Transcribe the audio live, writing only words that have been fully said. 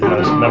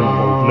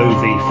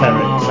movie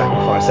ferret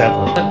sacrifice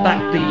ever. And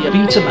back the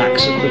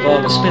Betamax of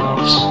Nirvana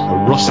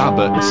spin-offs. Russ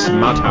Abbott's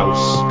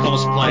Madhouse.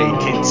 Cosplay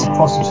kids.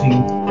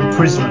 Prostitute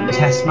Imprisonment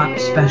Test Match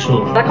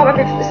Special. I can't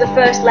remember if it was the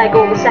first leg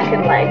or the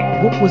second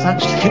leg. What was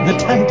actually in the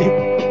teddy?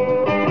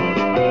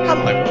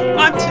 Hello,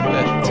 I'm Tim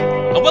Burnett,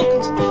 and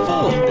welcome to the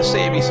fourth in the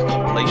series of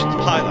compilations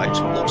of highlights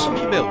from Looks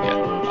Unfamiliar,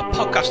 a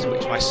podcast in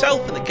which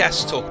myself and the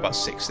guests talk about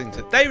 6 things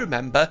that they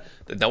remember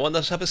that no one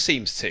else ever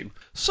seems to.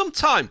 Some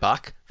time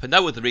back, for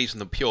no other reason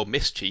than pure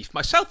mischief,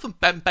 myself and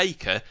Ben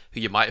Baker, who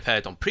you might have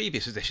heard on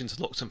previous editions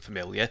of Looks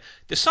Unfamiliar,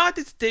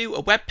 decided to do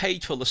a web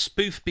page full of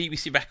spoof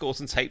BBC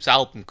Records and Tapes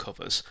album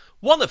covers.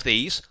 One of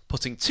these,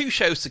 putting 2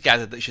 shows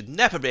together that should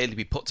never really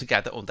be put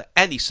together under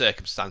any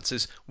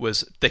circumstances,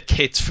 was The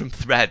Kids from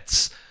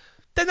Threads.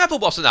 There never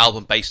was an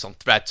album based on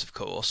Threads, of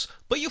course,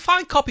 but you'll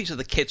find copies of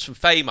the Kids from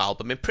Fame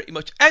album in pretty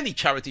much any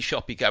charity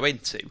shop you go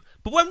into.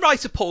 But when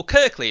writer Paul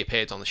Kirkley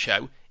appeared on the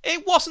show,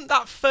 it wasn't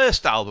that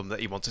first album that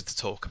he wanted to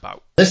talk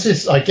about. This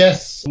is, I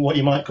guess, what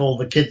you might call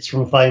the Kids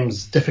from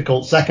Fame's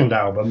difficult second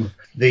album,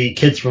 The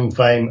Kids from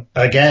Fame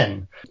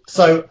Again.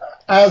 So,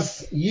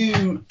 as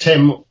you,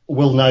 Tim,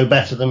 will know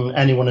better than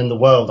anyone in the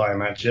world, I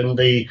imagine,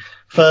 the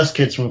first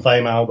Kids from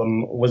Fame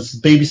album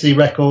was BBC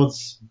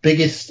Records'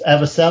 biggest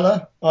ever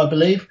seller, I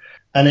believe.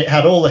 And it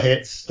had all the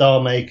hits, Star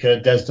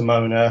Maker,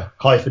 Desdemona,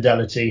 High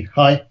Fidelity,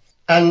 High.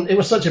 And it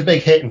was such a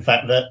big hit, in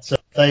fact, that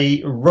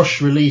they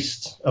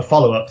rush-released a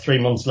follow-up 3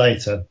 months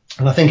later.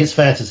 And I think it's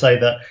fair to say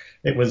that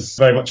it was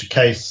very much a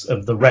case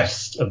of the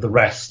rest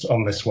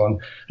on this one.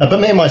 But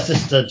me and my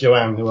sister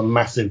Joanne, who are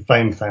massive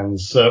Fame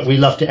fans, we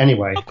loved it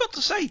anyway. I've got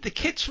to say, The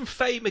Kids from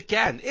Fame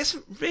Again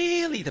isn't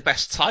really the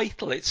best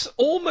title. It's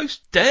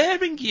almost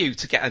daring you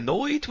to get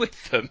annoyed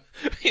with them.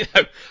 You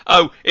know,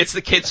 oh, it's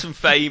The Kids from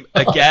Fame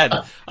Again.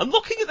 And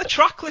looking at the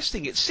track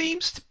listing, it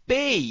seems to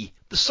be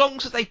the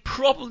songs that they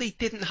probably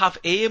didn't have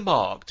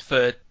earmarked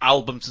for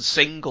albums and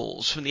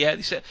singles from the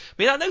early set.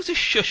 I mean, I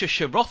noticed Shusha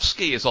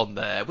Sharovsky is on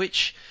there,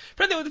 which,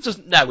 for anyone who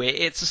doesn't know it,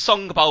 it's a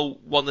song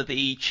about one of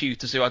the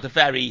tutors who had a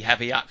very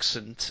heavy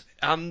accent,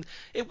 and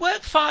it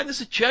worked fine as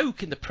a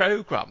joke in the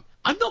programme.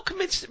 I'm not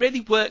convinced it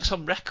really works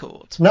on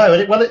record. No,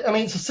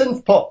 it's a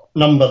synth pop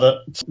number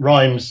that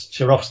rhymes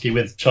Sharovsky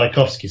with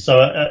Tchaikovsky.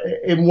 So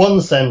in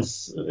one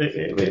sense,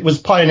 it was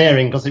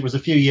pioneering because it was a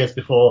few years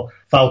before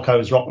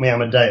Falco's Rock Me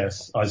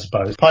Amadeus, I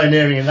suppose.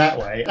 Pioneering in that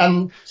way.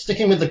 And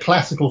sticking with the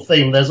classical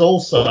theme, there's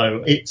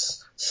also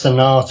its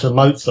Sonata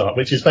Mozart,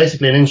 which is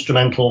basically an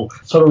instrumental,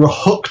 sort of a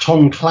hooked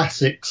on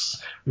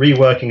classics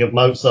reworking of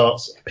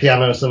Mozart's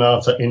piano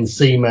sonata in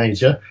C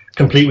major,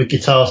 complete with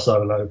guitar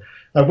solo.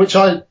 Which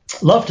I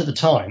loved at the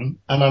time,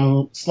 and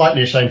I'm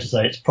slightly ashamed to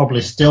say it's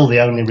probably still the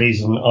only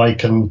reason I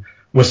can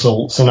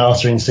whistle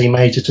Sonata in C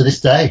major to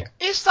this day.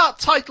 Is that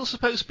title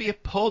supposed to be a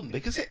pun?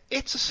 Because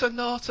it's a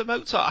Sonata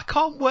Mozart. I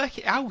can't work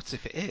it out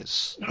if it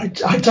is.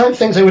 I don't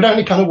think so. It would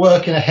only kind of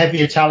work in a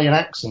heavy Italian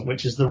accent,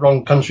 which is the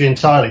wrong country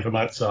entirely for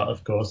Mozart,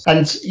 of course.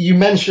 And you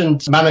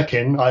mentioned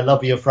Mannequin, I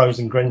Love Your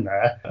Frozen Grin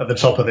there, at the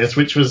top of this,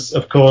 which was,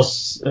 of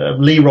course,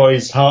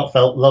 Leroy's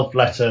heartfelt love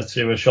letter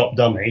to a shop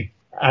dummy.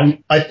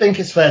 And I think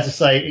it's fair to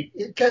say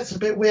it gets a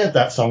bit weird,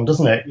 that song,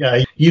 doesn't it?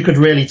 Yeah, you could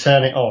really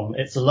turn it on.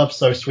 It's a love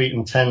so sweet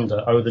and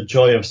tender. Oh, the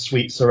joy of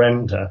sweet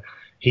surrender.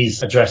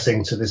 He's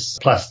addressing to this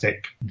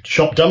plastic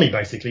shop dummy,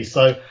 basically.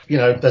 So, you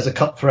know, there's a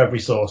cup for every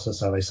sauce, that's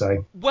how they say.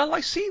 Well,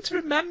 I seem to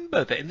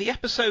remember that in the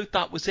episode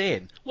that was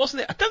in,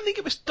 wasn't it? I don't think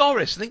it was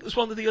Doris. I think it was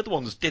one of the other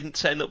ones didn't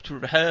turn up to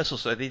rehearsal,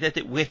 so they did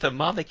it with a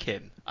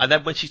mannequin. And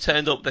then when she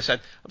turned up, they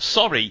said, I'm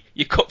sorry,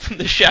 you cut from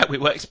the show. It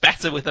works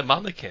better with a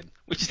mannequin,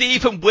 which is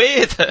even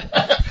weirder.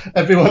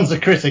 Everyone's a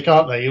critic,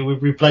 aren't they?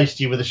 We've replaced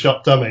you with a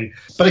shop dummy.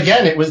 But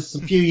again, it was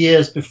a few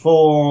years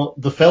before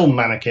the film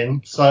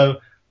Mannequin,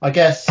 so I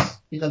guess,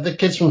 you know, the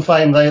Kids from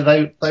Fame,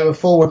 they were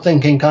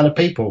forward-thinking kind of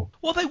people.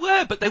 Well, they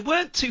were, but they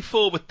weren't too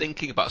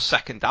forward-thinking about a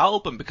second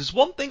album, because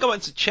one thing I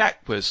went to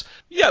check was,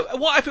 you know,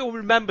 what everyone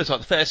remembers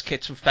about the first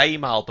Kids from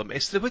Fame album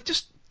is there were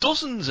just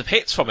dozens of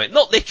hits from it.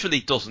 Not literally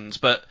dozens,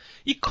 but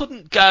you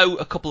couldn't go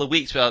a couple of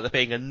weeks without there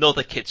being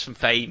another Kids from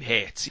Fame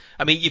hit.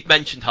 I mean, you've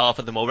mentioned half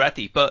of them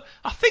already, but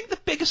I think the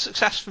biggest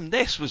success from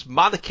this was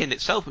Mannequin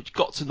itself, which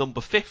got to number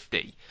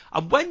 50.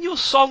 And when your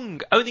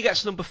song only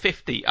gets to number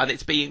 50 and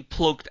it's being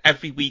plugged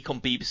every week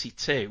on BBC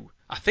Two,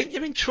 I think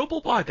you're in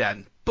trouble by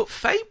then. But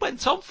Fame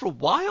went on for a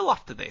while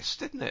after this,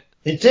 didn't it?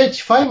 It did.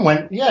 Fame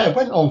went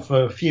on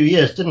for a few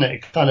years, didn't it?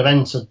 It kind of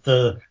entered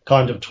the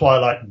kind of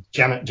Twilight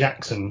Janet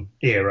Jackson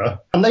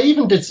era. And they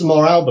even did some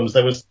more albums.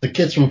 There was the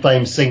Kids from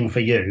Fame Sing For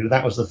You,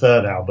 that was the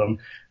third album,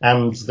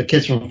 and the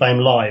Kids from Fame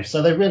Live.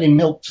 So they really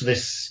milked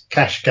this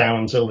cash cow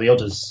until the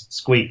others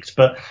squeaked.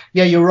 But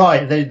yeah, you're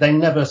right. They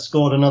never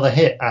scored another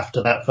hit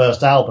after that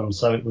first album.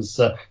 So it was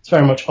it's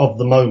very much of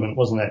the moment,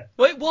 wasn't it?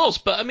 Well, it was,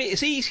 but I mean,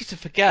 it's easy to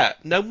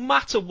forget, no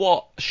matter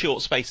what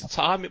short space of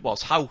time it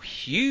was, how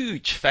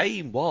huge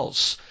Fame was.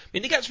 I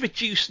mean, it gets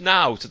reduced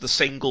now to the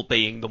single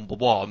being number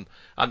one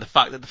and the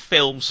fact that the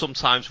film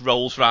sometimes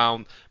rolls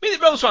round. I mean,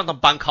 it rolls around on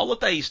bank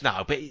holidays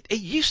now, but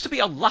it used to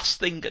be on last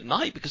thing at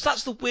night, because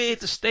that's the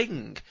weirdest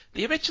thing.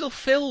 The original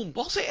film,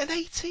 was it an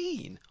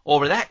 18?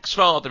 Or an X,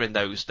 rather, in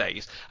those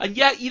days? And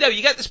yet, you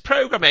get this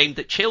programme aimed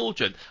at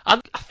children,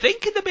 and I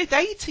think in the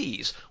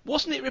mid-80s,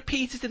 wasn't it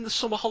repeated in the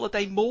summer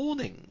holiday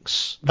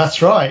mornings?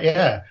 That's right,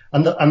 yeah.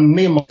 And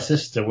me and my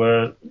sister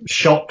were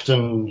shocked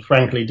and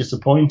frankly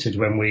disappointed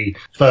when we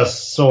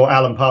first saw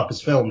Alan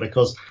Parker's film,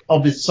 because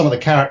obviously some of the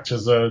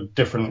characters are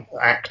different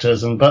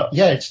actors, but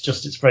yeah,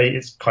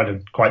 it's kind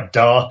of quite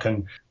dark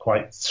and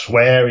quite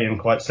sweary and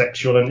quite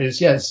sexual, and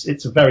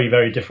it's a very,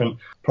 very different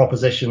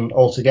proposition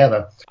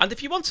altogether. And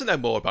if you want to know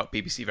more about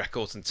BBC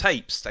Records and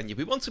Tapes, then you'll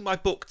be wanting my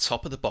book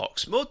Top of the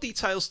Box. More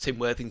details,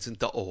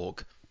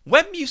 timworthington.org.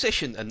 When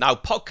musician and now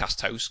podcast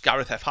host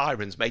Gareth F.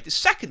 Hirons made his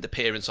second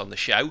appearance on the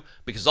show,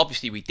 because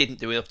obviously we didn't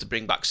do enough to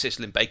bring back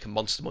Sizzling Bacon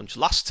Monster Munch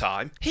last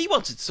time, he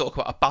wanted to talk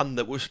about a band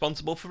that were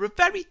responsible for a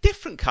very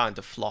different kind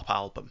of flop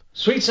album.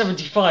 Sweet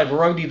 75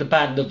 were only the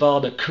band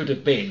Nirvana could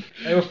have been.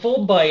 They were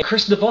formed by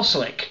Chris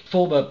Novoselic,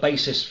 former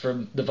bassist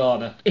from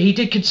Nirvana. He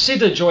did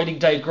consider joining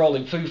Dave Grohl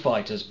in Foo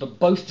Fighters, but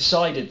both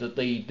decided that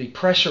the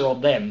pressure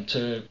on them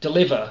to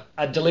deliver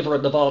a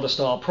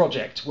Nirvana-style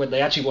project when they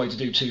actually wanted to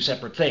do two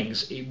separate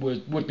things, it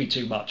would be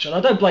too much, and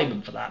I don't blame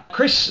them for that.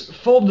 Chris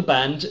formed the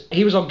band.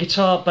 He was on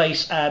guitar,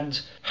 bass,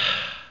 and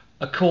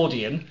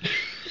accordion,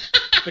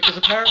 because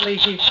apparently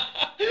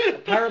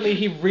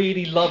he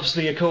really loves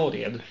the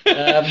accordion.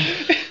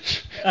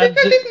 And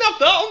they didn't have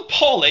that on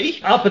Polly.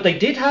 But they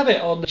did have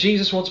it on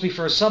Jesus Wants Me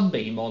for a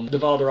Sunbeam on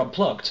Nirvana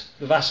Unplugged,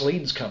 the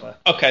Vaseline's cover.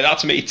 Okay,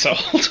 that's me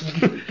told.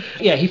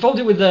 Yeah, he formed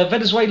it with a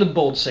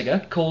Venezuelan-born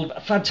singer called,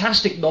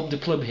 fantastic nom de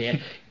plume here,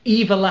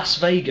 Eva Las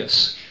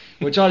Vegas,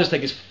 which I just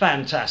think is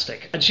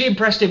fantastic. And she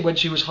impressed him when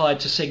she was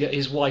hired to sing at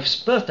his wife's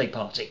birthday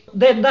party.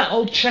 Then that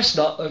old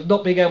chestnut of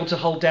not being able to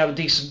hold down a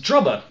decent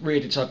drummer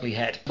reared its ugly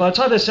head. By the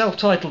time their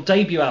self-titled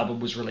debut album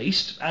was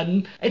released,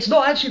 and it's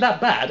not actually that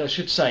bad, I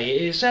should say,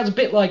 it sounds a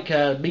bit like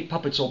Meat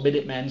Puppets or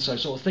Minutemen, so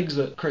sort of things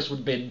that Chris would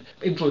have been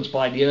influenced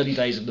by in the early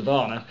days of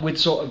Nirvana, with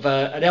sort of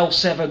an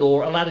L7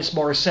 or Alanis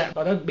Morissette.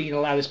 I don't mean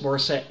Alanis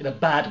Morissette in a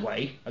bad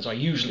way, as I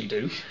usually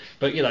do,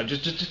 but,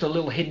 just a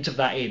little hint of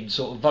that in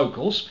sort of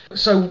vocals.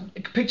 So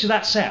picture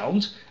that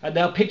sound, and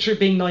now picture it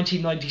being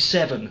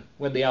 1997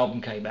 when the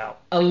album came out.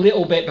 A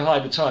little bit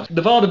behind the times.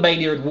 Nirvana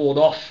mania had worn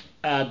off,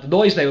 and the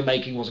noise they were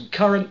making wasn't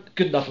current.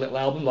 Good enough little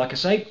album, like I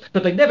say.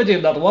 But they never did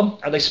another one,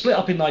 and they split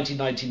up in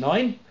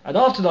 1999. And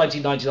after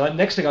 1999,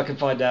 the next thing I can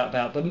find out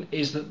about them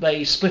is that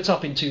they split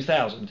up in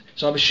 2000.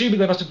 So I'm assuming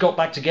they must have got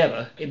back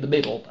together in the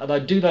middle, and I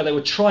do know they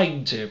were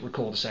trying to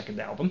record a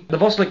second album.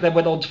 Novoselic then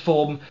went on to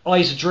form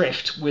Eyes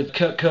Adrift with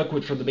Kurt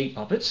Kirkwood from the Meat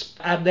Puppets,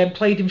 and then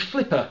played in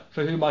Flipper,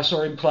 for whom I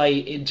saw him play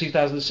in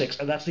 2006,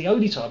 and that's the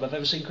only time I've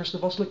ever seen Chris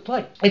Novoselic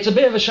play. It's a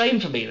bit of a shame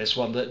for me, this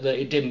one, that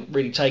it didn't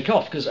really take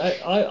off, because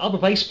I'm a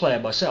bass player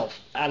myself,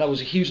 and I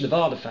was a huge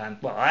Nirvana fan.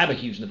 Well, I am a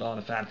huge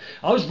Nirvana fan.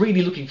 I was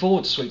really looking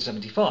forward to Sweet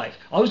 75.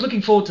 I was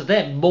looking forward to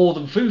them more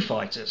than Foo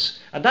Fighters,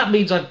 and that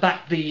means I've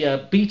backed the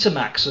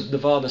Betamax of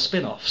Nirvana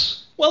spin-offs.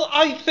 Well,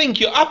 I think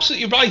you're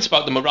absolutely right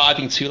about them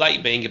arriving too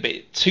late, being a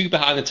bit too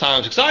behind the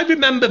times, because I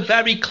remember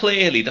very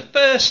clearly the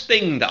first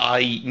thing that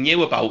I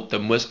knew about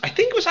them was,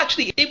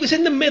 it was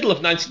in the middle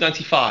of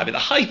 1995, at the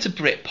height of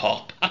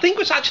Britpop. I think it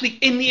was actually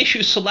in the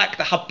issue Select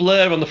that had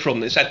Blur on the front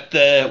that said,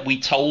 "There, we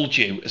told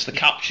you," as the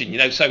caption,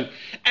 so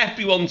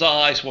everyone's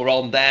eyes were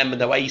on them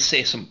and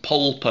Oasis and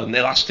Pulp and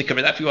Elastica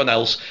and everyone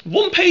else.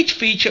 One-page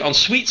feature on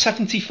Sweet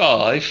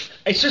 75.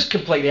 It's just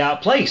completely out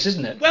of place,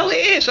 isn't it? Well, it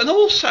is, and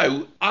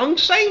also, I'm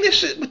saying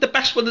this with the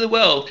best one in the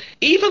world,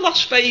 Eva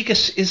Las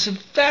Vegas is a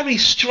very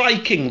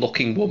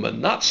striking-looking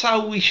woman. That's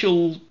how we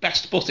shall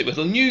best put it, with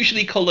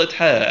unusually coloured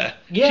hair.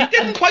 Yeah, she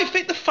didn't quite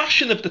fit the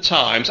fashion of the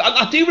times. And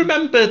I do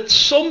remember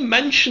some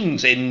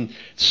mentions in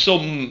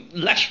some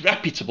less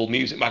reputable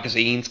music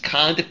magazines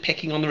kind of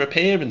picking on their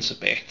appearance a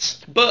bit.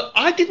 But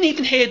I didn't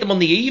even hear them on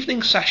the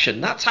evening session.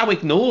 That's how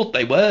ignored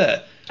they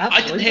were.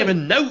 Absolutely. I didn't hear a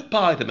note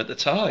by them at the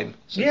time.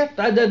 So. Yeah,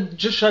 that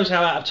just shows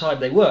how out of time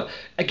they were.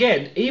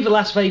 Again, Eva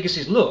Las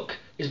Vegas's look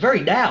is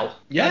very now.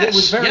 Yes, and it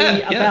was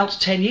very about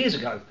 10 years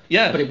ago.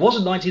 Yeah. But it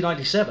wasn't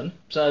 1997.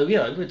 So,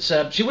 it's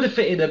she would have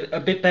fit in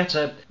a bit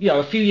better,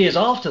 a few years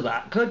after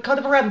that. Kind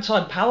of around the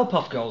time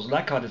Powerpuff Girls and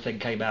that kind of thing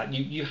came out.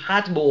 You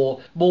had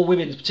more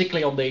women,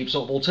 particularly on the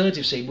sort of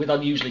alternative scene, with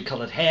unusually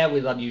coloured hair,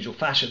 with unusual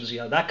fashions,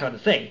 that kind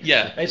of thing.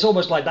 Yeah. It's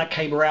almost like that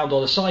came around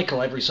on a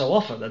cycle every so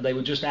often, and they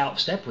were just out of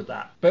step with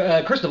that.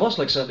 But Chris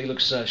Novoselic certainly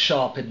looks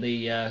sharp in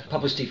the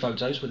publicity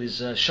photos with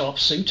his sharp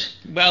suit.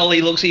 Well,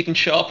 he looks even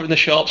sharper in the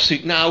sharp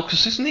suit now,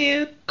 because isn't he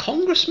a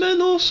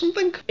congressman or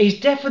something? He's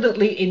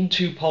definitely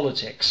into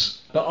politics.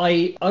 But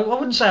I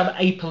wouldn't say I'm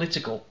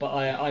apolitical, but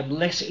I'm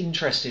less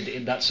interested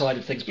in that side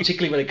of things,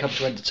 particularly when it comes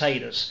to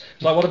entertainers.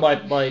 So one of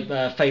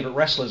my favourite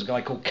wrestlers, a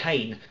guy called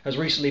Kane, has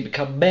recently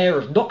become mayor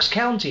of Knox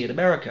County in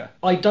America.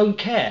 I don't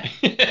care.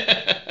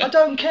 I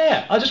don't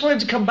care. I just want him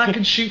to come back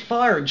and shoot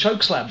fire and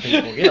chokeslam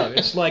people,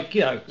 It's like,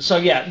 So,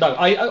 yeah, no.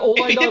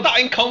 If he did that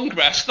in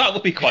Congress, that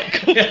would be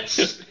quite good.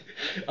 Yes.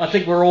 I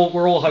think we're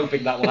all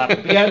hoping that will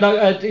happen. But yeah, no,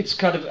 it's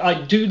kind of.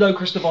 I do know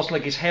Christoph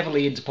Ostling is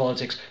heavily into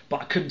politics,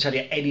 but I couldn't tell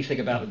you anything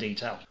about the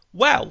detail.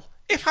 Well,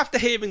 if after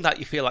hearing that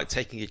you feel like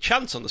taking a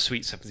chance on the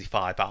Sweet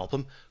 75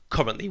 album,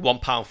 currently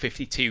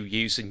 £1.52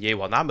 used and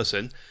new on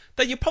Amazon,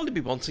 then you'll probably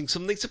be wanting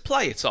something to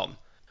play it on.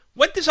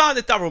 When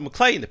designer Darryl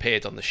McLean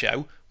appeared on the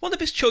show, one of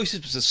his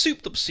choices was a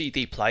souped-up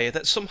CD player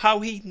that somehow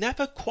he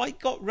never quite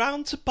got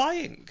round to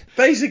buying.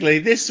 Basically,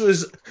 this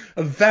was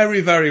a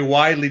very, very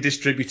widely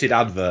distributed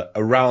advert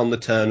around the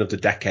turn of the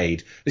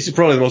decade. This is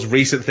probably the most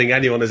recent thing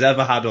anyone has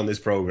ever had on this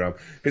programme.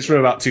 It's from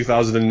about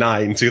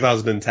 2009,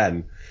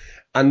 2010.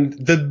 And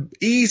the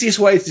easiest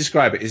way to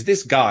describe it is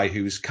this guy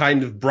who's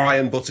kind of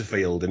Brian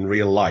Butterfield in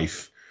real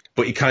life,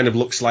 but he kind of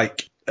looks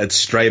like a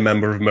stray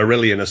member of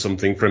Marillion or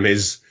something from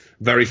his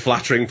very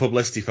flattering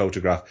publicity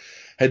photograph,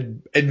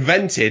 had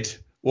invented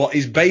what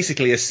is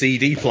basically a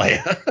CD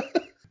player,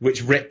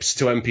 which rips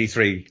to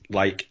MP3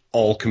 like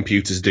all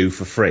computers do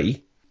for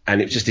free. And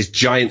it was just this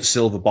giant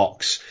silver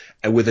box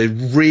with a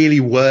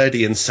really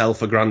wordy and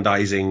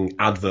self-aggrandizing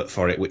advert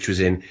for it, which was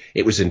in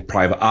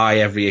Private Eye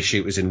every issue.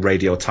 It was in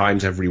Radio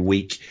Times every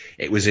week.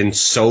 It was in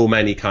so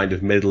many kind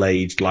of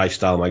middle-aged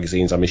lifestyle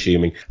magazines, I'm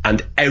assuming.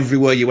 And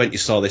everywhere you went, you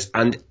saw this.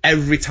 And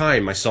every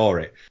time I saw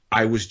it,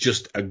 I was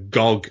just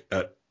agog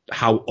at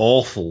how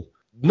awful.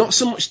 Not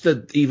so much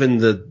even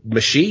the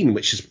machine,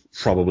 which is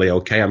probably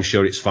okay. I'm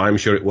sure it's fine. I'm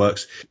sure it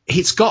works.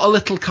 It's got a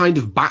little kind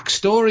of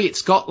backstory.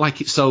 It's got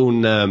like its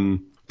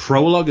own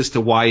prologue as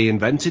to why he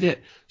invented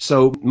it.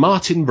 So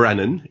Martin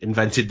Brennan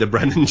invented the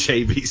Brennan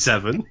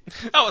JB7.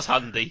 That was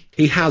handy.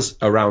 He has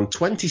around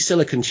 20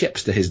 silicon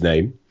chips to his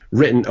name,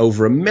 written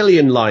over 1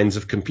 million lines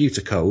of computer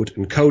code,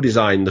 and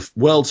co-designed the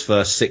world's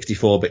first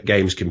 64-bit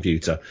games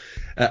computer.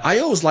 I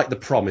always liked the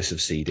promise of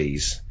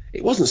CDs.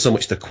 It wasn't so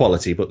much the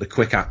quality, but the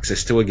quick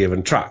access to a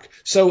given track.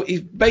 So he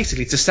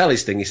basically, to sell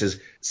his thing, he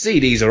says,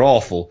 CDs are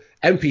awful,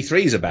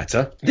 MP3s are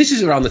better. This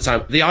is around the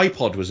time the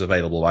iPod was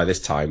available by this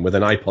time with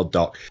an iPod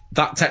dock.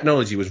 That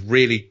technology was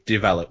really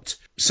developed.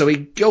 So he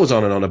goes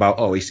on and on about,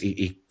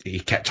 he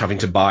kept having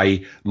to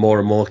buy more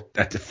and more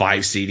a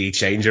 5 CD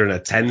changer and a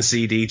 10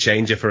 CD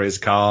changer for his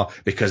car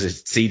because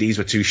his CDs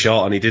were too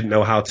short and he didn't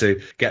know how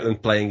to get them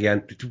playing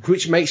again,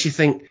 which makes you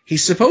think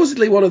he's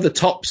supposedly one of the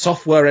top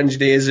software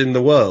engineers in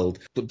the world,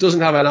 but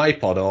doesn't have an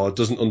iPod or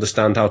doesn't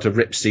understand how to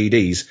rip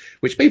CDs,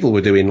 which people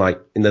were doing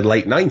like in the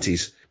late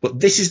 90s. But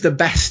this is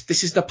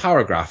the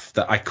paragraph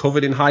that I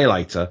covered in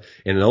highlighter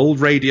in an old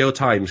Radio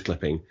Times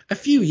clipping. A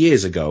few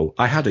years ago,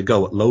 I had a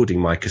go at loading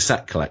my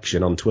cassette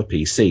collection onto a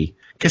PC.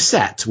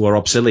 Cassette were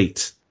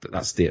obsolete.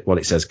 That's what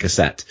it says,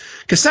 cassette.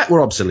 Cassette were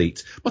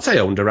obsolete, but I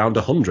owned around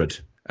 100,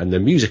 and the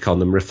music on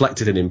them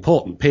reflected an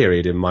important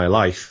period in my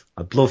life.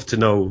 I'd love to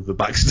know the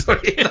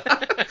backstory of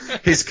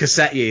that. His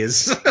cassette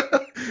years.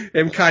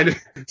 Him kind of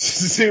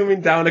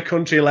zooming down a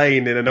country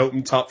lane in an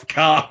open-top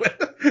car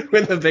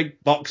with a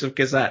big box of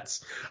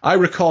cassettes. I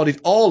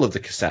recorded all of the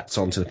cassettes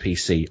onto the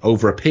PC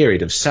over a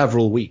period of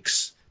several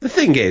weeks. The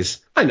thing is,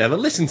 I never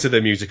listened to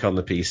the music on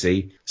the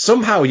PC.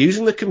 Somehow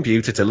using the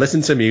computer to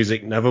listen to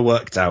music never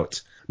worked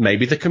out.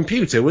 Maybe the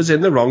computer was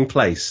in the wrong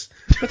place,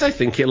 but I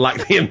think it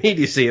lacked the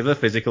immediacy of a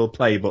physical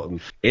play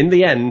button. In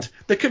the end,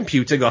 the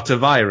computer got a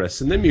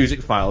virus and the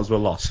music files were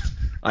lost.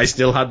 I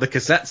still had the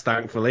cassettes,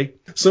 thankfully.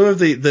 Some of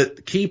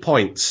the key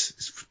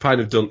points,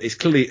 it's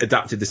clearly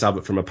adapted this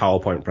advert from a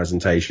PowerPoint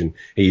presentation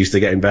he used to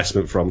get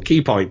investment from.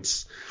 Key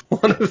points.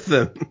 One of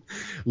them,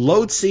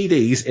 load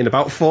CDs in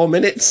about 4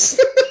 minutes.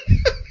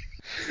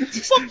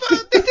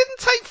 It didn't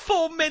take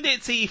 4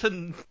 minutes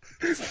even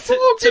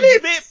to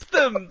rip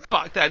them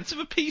back then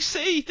to a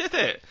PC, did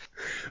it?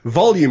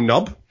 Volume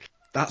knob.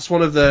 That's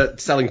one of the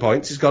selling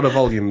points. It's got a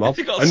volume knob.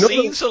 It's got a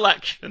scene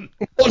selection.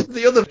 One of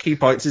the other key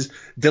points is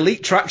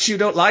delete tracks you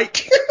don't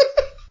like.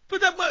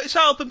 But then won't his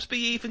albums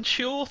be even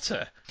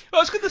shorter? Well,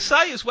 I was going to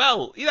say as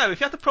well, if you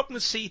had the problem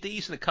with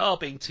CDs in the car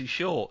being too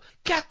short,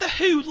 get the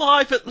Who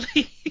live at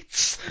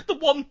least. The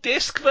 1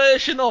 disc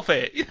version of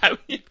it.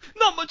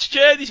 Not much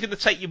journey's going to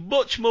take you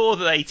much more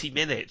than 80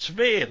 minutes,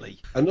 really.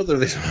 Another of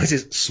this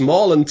is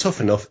small and tough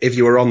enough if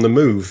you were on the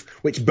move,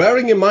 which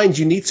bearing in mind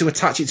you need to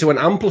attach it to an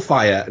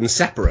amplifier and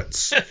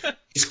separates.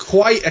 It's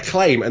quite a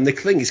claim, and the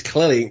thing is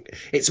clearly,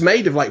 it's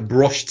made of like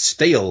brushed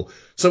steel,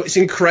 so it's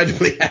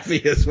incredibly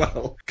heavy as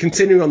well.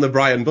 Continuing on the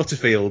Brian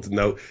Butterfield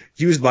note,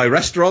 used by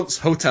restaurants,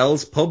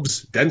 hotels,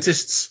 pubs,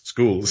 dentists,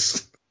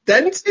 schools.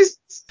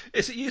 Dentists?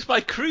 Is it used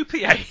by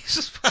croupiers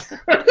as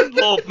well?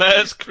 Lord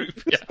Mayor's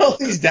croupier. All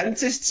these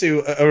dentists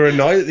who are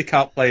annoyed that they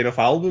can't play enough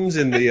albums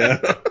in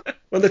the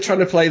when they're trying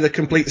to play the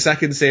complete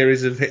second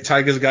series of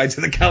Hitchhiker's Guide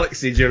to the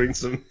Galaxy during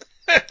some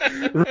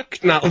root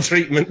canal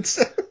treatment.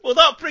 Well,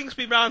 that brings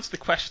me round to the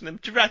question I'm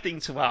dreading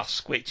to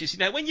ask, which is,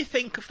 when you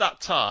think of that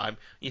time,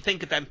 you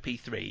think of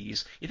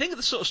MP3s, you think of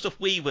the sort of stuff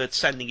we were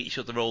sending each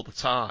other all the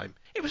time.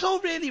 It was all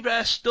really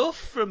rare stuff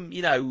from,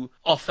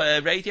 off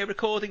radio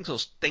recordings or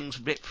things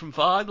ripped from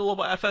vinyl or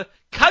whatever.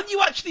 Can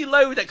you actually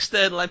load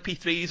external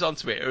MP3s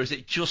onto it, or is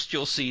it just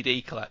your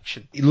CD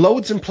collection?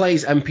 Loads and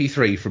plays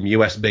MP3 from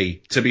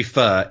USB, to be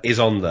fair, is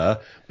on there,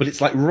 but it's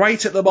like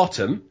right at the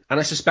bottom, and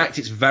I suspect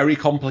it's very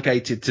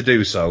complicated to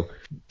do so.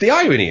 The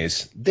irony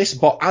is, this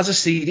bot, as a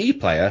CD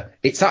player,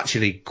 it's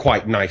actually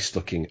quite nice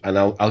looking, and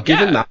I'll give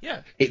him that.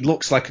 Yeah. It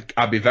looks like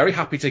I'd be very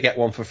happy to get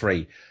one for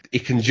free.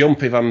 It can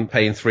jump if I'm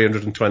paying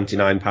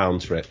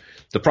 £329 for it.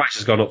 The price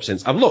has gone up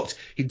since. I've looked.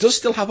 He does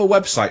still have a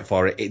website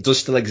for it. It does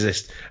still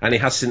exist. And he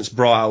has since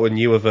brought out a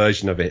newer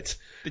version of it,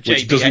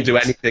 which doesn't do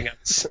anything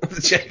else.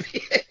 The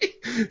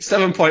JB8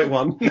 7.1.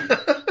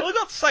 Well, I've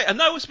got to say, I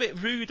know I was a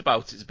bit rude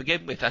about it to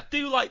begin with. I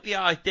do like the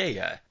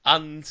idea.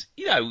 And,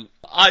 you know,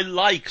 I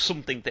like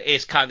something that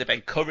is kind of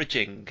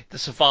encouraging the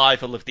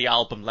survival of the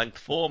album length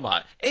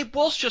format. It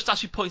was just,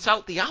 as you point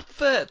out, the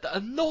advert that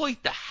annoyed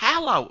the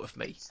hell out of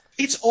me.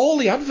 It's all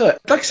the advert.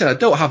 Like I said, I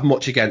don't have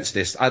much against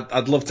this.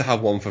 I'd love to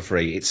have one for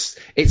free.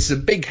 It's a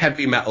big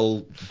heavy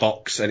metal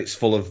box and it's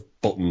full of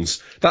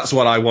buttons. That's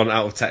what I want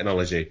out of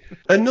technology.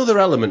 Another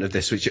element of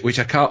this, which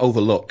I can't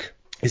overlook,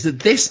 is that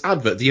this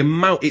advert,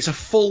 it's a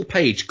full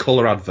page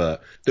colour advert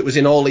that was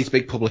in all these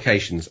big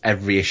publications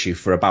every issue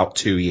for about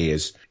 2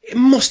 years. It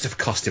must have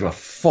cost him a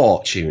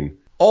fortune.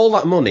 All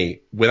that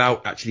money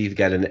without actually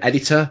getting an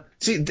editor.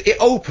 See, it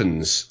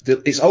opens,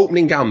 its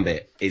opening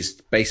gambit is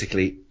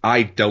basically,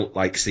 I don't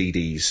like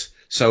CDs.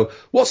 So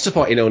what's the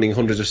point in owning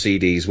hundreds of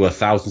CDs worth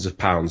thousands of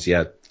pounds?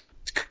 Yeah,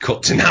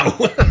 cut to now.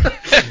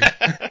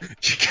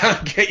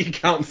 You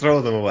can't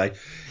throw them away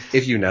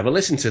if you never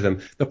listen to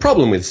them. The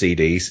problem with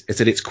CDs is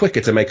that it's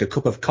quicker to make a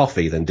cup of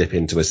coffee than dip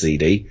into a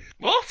CD.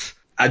 What?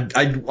 I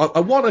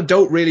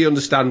don't really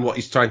understand what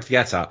he's trying to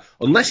get at,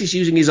 unless he's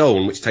using his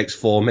own, which takes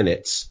 4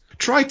 minutes.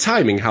 Try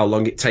timing how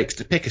long it takes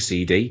to pick a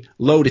CD,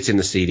 load it in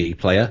the CD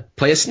player,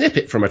 play a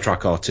snippet from a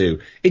track or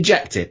two,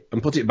 eject it,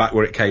 and put it back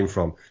where it came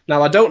from.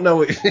 Now, I don't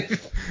know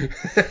if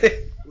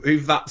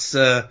that's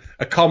a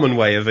common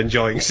way of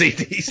enjoying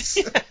CDs.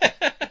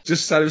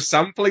 Just sort of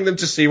sampling them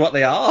to see what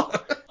they are.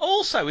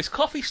 Also, his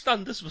coffee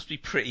standards must be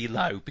pretty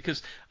low,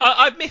 because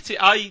I admit it,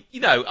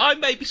 I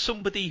may be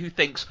somebody who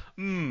thinks,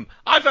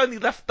 I've only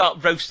left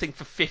that roasting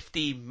for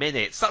 15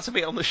 minutes. That's a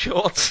bit on the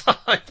short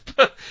side.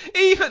 But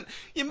even,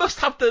 you must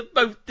have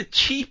the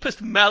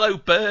cheapest mellow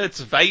birds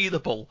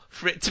available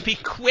for it to be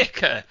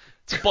quicker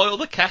to boil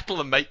the kettle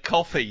and make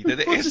coffee than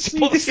it is to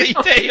put the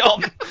CD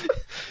on.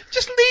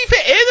 Just leave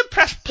it in and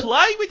press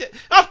play with it.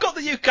 I've got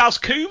the new Gaz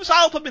Coombs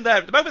album in there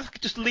at the moment. I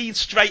could just lean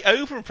straight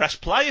over and press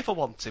play if I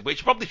wanted,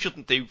 which I probably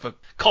shouldn't do for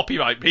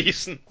copyright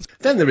reasons.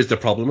 Then there is the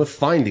problem of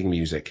finding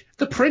music.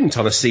 The print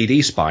on a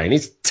CD spine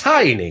is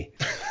tiny.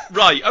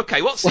 Right,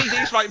 okay, what CD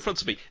is right in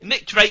front of me?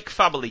 Nick Drake,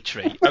 Family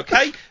Tree,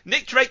 okay?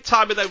 Nick Drake,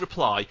 Time with No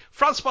Reply.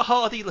 Francois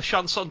Hardy, La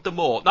Chanson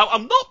d'amour. Now,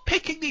 I'm not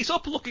picking these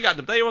up and looking at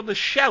them. They are on the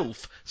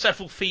shelf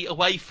several feet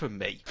away from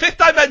me. Fifth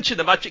Dimension,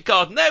 The Magic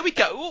Garden. There we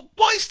go. Well,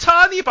 what is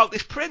tiny about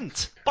this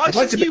print? Buy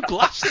some new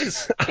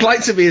glasses. I'd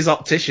like to be his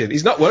optician.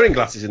 He's not wearing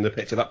glasses in the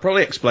picture. That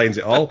probably explains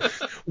it all.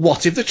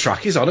 What if the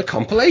track is on a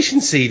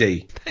compilation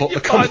CD? Put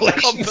the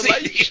compilation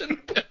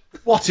CD.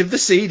 What if the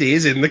CD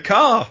is in the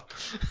car?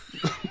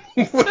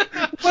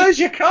 Where's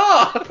your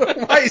car?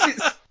 Why is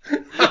it?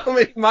 How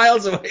many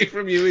miles away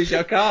from you is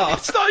your car? It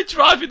started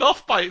driving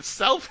off by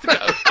itself to go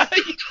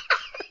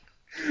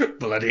away.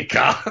 Bloody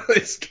car.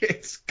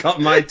 It's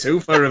got my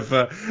twofer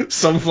of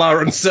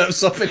sunflower and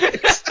surf's up in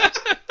it.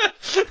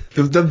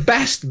 The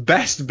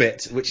best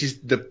bit, which is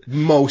the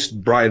most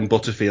Brian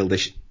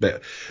Butterfield-ish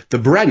bit, the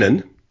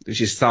Brennan,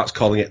 she starts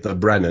calling it the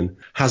Brennan,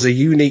 has a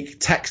unique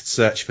text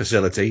search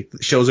facility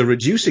that shows a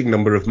reducing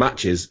number of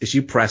matches as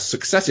you press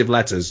successive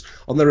letters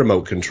on the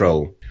remote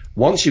control.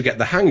 Once you get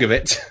the hang of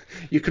it,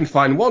 you can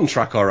find one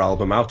track or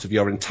album out of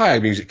your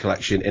entire music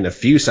collection in a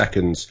few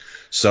seconds.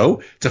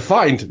 So, to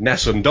find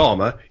Nessun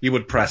Dorma, you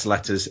would press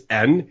letters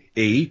N,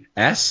 E,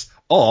 S,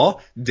 or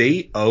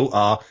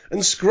D-O-R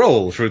and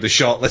scroll through the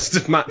short list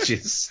of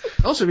matches.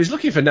 Also, if he's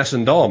looking for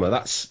Nessun Dorma,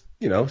 that's,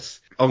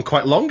 on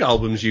quite long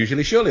albums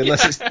usually, surely,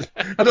 unless it's...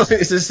 I don't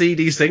think it's a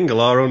CD single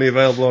or only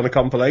available on a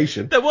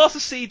compilation. There was a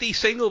CD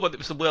single when it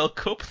was the World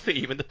Cup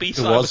theme, and the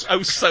B-side was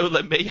O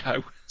Sole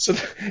Mio. So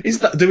is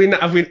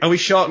that... Are we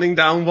shortening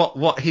down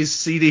what his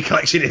CD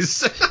collection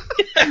is?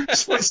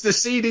 So it's the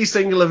CD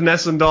single of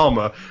Nessun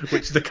Dorma,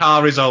 which the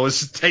car is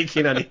always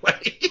taking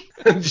anyway.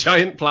 A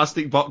giant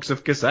plastic box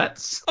of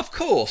cassettes. Of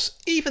course,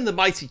 even the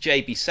mighty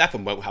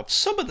JB7 won't have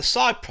some of the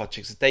side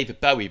projects that David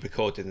Bowie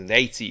recorded in the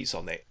 80s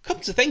on it. Come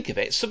to think of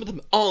it, some of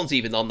them aren't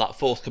even on that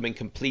forthcoming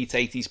complete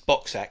 80s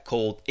box set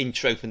called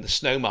Intro from the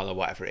Snowman or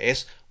whatever it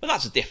is, but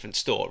that's a different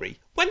story.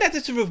 When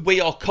editor of We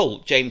Are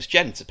Cult, James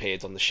Jennett,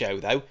 appeared on the show,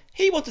 though,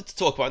 he wanted to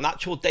talk about an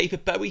actual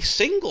David Bowie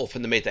single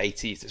from the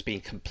mid-80s that's been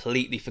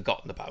completely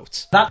forgotten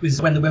about. That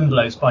was When the Wind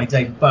Blows by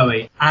David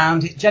Bowie,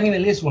 and it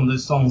genuinely is one of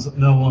those songs that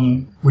no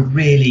one would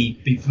really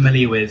be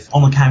familiar with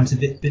on account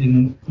of it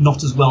being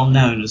not as well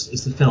known as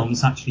the film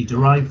is actually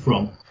derived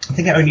from. I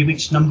think it only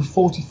reached number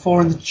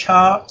 44 in the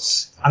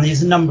charts And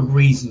there's a number of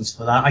reasons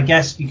for that. I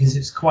guess because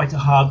it's quite a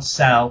hard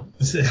sell,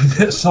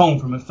 a song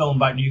from a film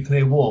about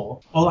nuclear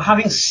war. Well,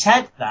 having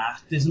said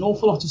that, there's an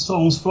awful lot of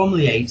songs from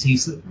the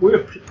 80s that were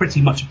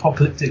pretty much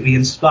apocalyptically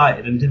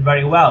inspired and did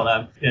very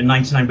well.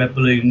 99 Red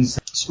Balloons,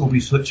 Strawberry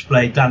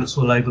Switchblade, Glad It's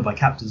All Over by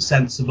Captain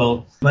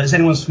Sensible. But as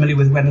anyone's familiar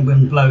with When the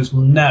Wind Blows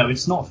will know,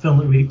 it's not a film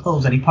that really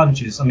pulls any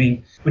punches. I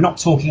mean, we're not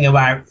talking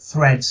about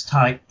Threads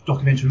type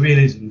documentary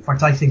realism. In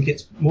fact, I think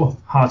it's more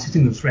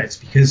hard-hitting than Threads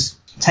because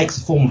it takes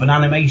the form of an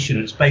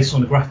animation. It's based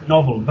on a graphic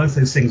novel, and both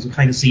those things were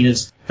kind of seen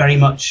as very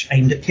much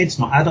aimed at kids,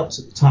 not adults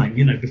at the time,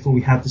 before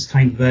we had this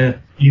kind of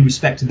new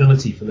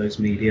respectability for those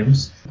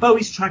mediums.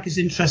 Bowie's track is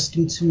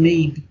interesting to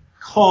me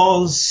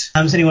because,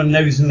 as anyone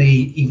knows me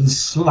even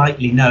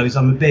slightly knows,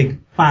 I'm a big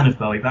fan of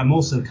Bowie, but I'm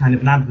also kind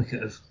of an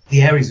advocate of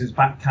the areas of his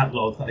back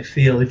catalogue that I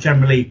feel are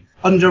generally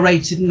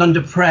underrated and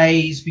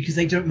underpraised because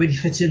they don't really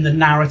fit in the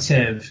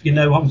narrative.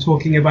 I'm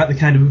talking about the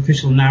kind of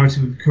official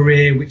narrative of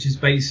career, which is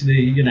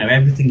basically,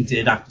 everything he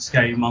did after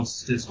Scary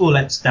Monsters or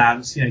Let's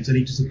Dance,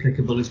 Delete as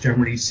applicable is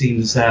generally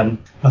seen as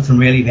nothing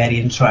really very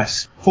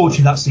interesting.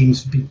 Fortunately, that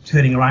seems to be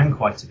turning around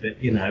quite a bit,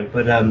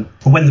 but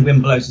When the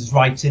Wind Blows is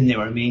right in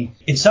there. I mean,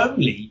 it's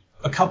only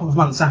a couple of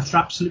months after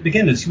Absolute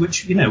Beginners,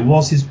 which,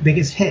 was his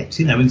biggest hit,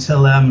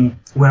 until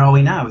Where Are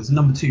We Now? It's a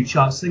number 2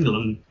 chart single,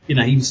 and,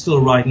 he was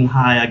still riding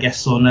high, I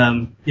guess, on,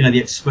 the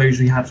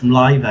exposure he had from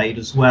Live Aid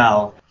as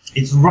well.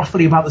 It's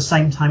roughly about the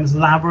same time as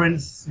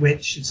Labyrinth,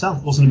 which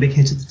itself wasn't a big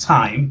hit at the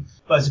time,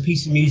 but as a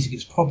piece of music,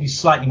 it's probably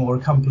slightly more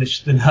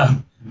accomplished than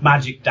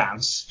Magic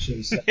Dance, shall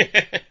we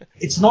say.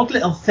 It's an odd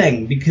little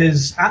thing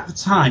because at the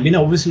time,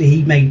 obviously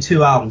he made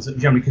 2 albums that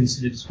were generally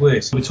considered his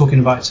worst. We're talking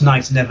about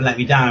Tonight and Never Let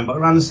Me Down, but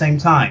around the same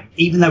time,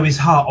 even though his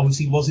heart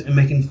obviously wasn't in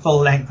making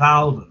full-length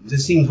albums, it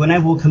seems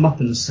whenever we'll come up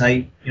and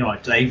say,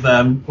 Dave,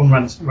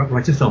 want to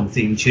write a film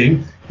theme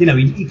tune,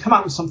 he'd come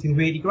out with something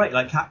really great,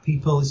 like Cat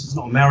People, This Is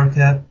Not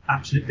America,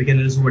 Absolute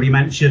Beginners already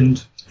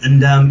mentioned.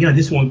 And,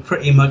 this one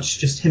pretty much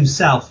just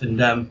himself and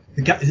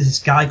this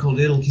guy called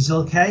Idil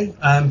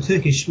Kizilke,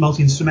 Turkish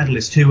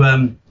multi-instrumentalist who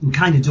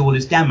kind of do all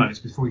his demos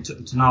before he took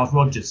them to Nile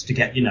Rodgers to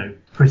get,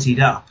 prettied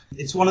up.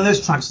 It's one of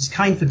those tracks that's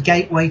kind of a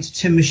gateway to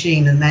Tin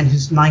Machine and then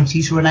his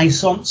 90s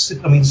renaissance.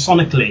 I mean,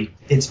 sonically,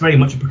 it's very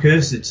much a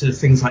precursor to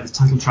things like the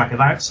title track of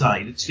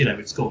Outside. It's,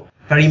 it's got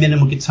very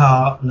minimal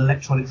guitar and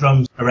electronic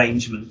drums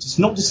arrangement. It's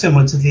not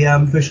dissimilar to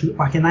the version of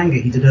Back in Anger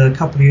he did a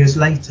couple of years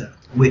later,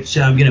 which,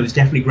 is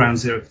definitely ground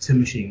zero for Tin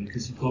Machine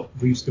because you've got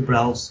Bruce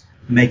Gabrels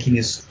making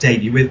his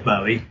debut with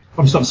Bowie.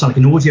 I'm starting to sound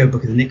like an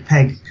audiobook of the Nick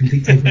Pegg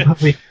complete take of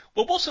Bowie.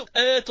 Well, wasn't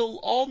Erdl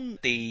on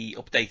the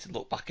updated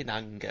Look Back in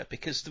Anger?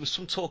 Because there was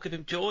some talk of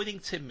him joining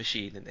Tin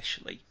Machine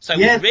initially. So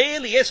It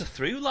really is a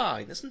through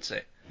line, isn't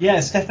it? Yeah,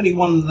 it's definitely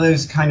one of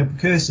those kind of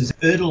precursors.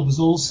 Erdl was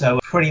also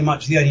pretty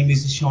much the only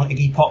musician on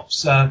Iggy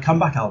Pop's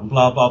comeback album,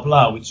 Blah, Blah,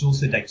 Blah, which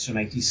also dates from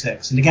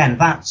 86. And again,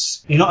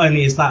 that's, not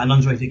only is that an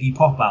underrated Iggy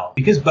Pop album,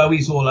 because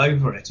Bowie's all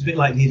over it, a bit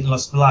like Need and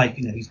Lust for Life,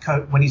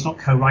 when he's not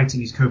co-writing,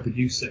 he's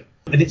co-producing.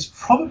 And it's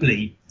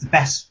probably the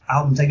best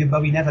album David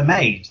Bowie never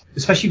made,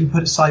 especially if you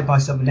put it side by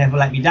side with Never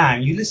Let Me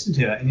Down. You listen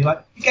to it and you're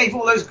like, you gave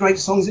all those great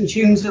songs and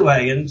tunes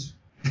away and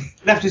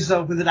left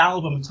yourself with an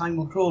album, Time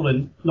Will Crawl,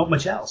 and not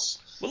much else.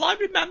 Well, I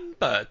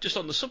remember, just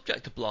on the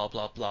subject of Blah,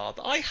 Blah, Blah,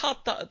 that I had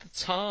that at the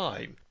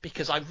time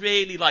because I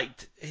really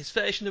liked his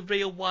version of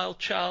Real Wild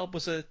Child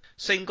was a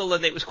single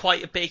and it was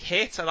quite a big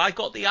hit and I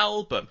got the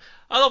album.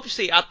 And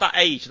obviously at that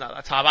age and at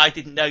that time I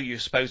didn't know you were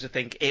supposed to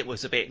think it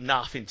was a bit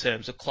naff in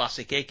terms of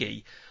classic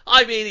Iggy.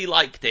 I really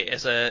liked it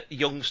as a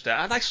youngster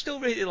and I still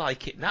really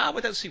like it now.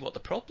 I don't see what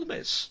the problem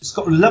is. It's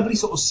got a lovely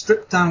sort of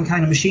stripped down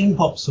kind of machine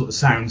pop sort of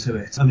sound to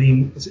it. I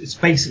mean, it's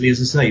basically,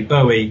 as I say,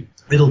 Bowie,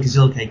 Idil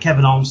Kizilke,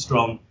 Kevin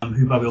Armstrong,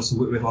 who Bowie also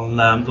worked with on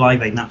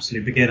Live Aid and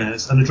Absolute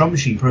Beginners, and a drum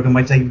machine programmed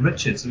by David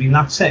Richards. I mean,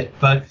 that's it.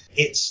 But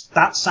it's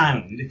that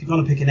sound. If you're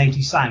going to pick an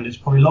 80s sound, it's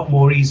probably a lot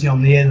more easy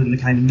on the ear than the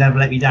kind of Never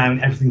Let Me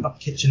Down, everything but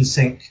kitchen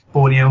sink,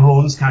 Borneo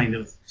horns kind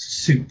of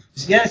soup.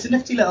 Yeah, it's a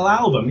nifty little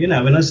album,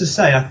 and as I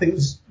say, I think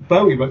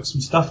Bowie wrote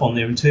some stuff on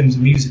there in terms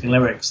of music and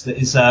lyrics that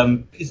is,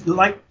 it's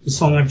like the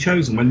song I've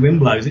chosen, When the Wind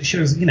Blows. It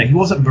shows, he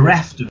wasn't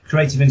bereft of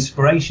creative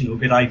inspiration or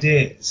good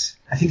ideas.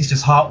 I think it's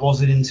just heart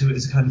wasn't into it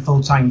as a kind of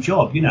full-time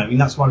job,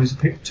 that's why he was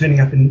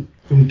turning up in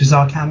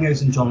bizarre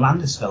cameos in John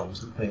Landis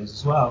films and things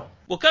as well.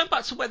 Well, going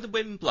back to When the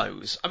Wind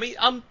Blows, I mean,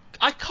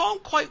 I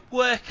can't quite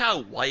work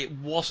out why it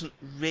wasn't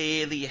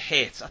really a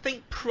hit. I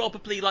think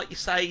probably, like you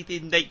say,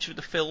 the nature of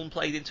the film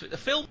played into it. The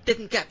film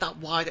didn't get that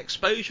wide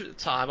exposure at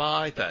the time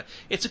either.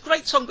 It's a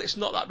great song, but it's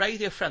not that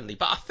radio friendly.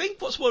 But I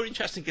think what's more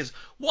interesting is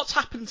what's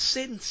happened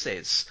since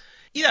is,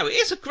 it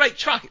is a great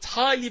track. It's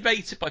highly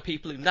rated by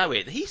people who know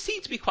it. He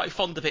seemed to be quite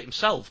fond of it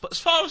himself. But as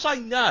far as I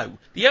know,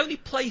 the only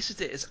places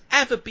it has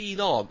ever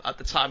been on at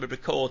the time of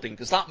recording,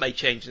 because that may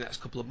change in the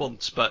next couple of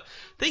months, but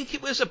I think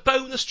it was a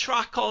bonus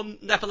track on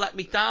Never Let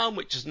Me Down,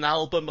 which is an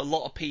album a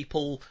lot of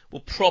people will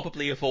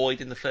probably avoid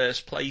in the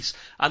first place,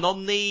 and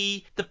on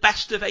the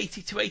Best of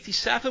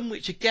 82-87,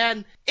 which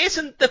again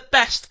isn't the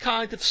best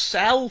kind of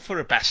sell for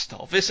a best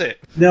of, is it?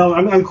 No,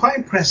 I'm quite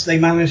impressed they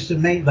managed to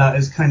make that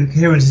as kind of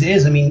coherent as it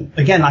is. I mean,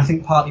 again, I think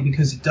think partly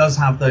because it does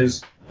have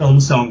those film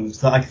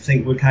songs that I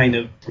think were kind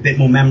of a bit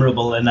more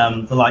memorable than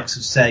the likes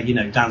of, say,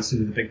 Dancing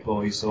with the Big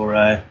Boys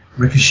or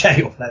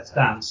Ricochet or Let's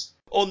Dance.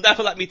 Or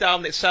Never Let Me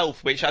Down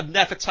itself, which I'd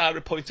never tire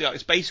of pointing out,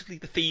 is basically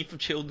the theme from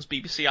children's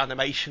BBC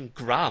animation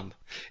Gran.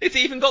 It's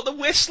even got the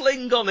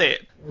whistling on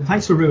it. Well,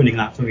 thanks for ruining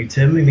that for me,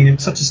 Tim. I mean,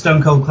 it's such a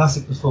stone cold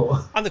classic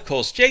before. And of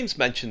course, James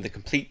mentioned The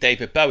Complete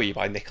David Bowie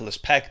by Nicholas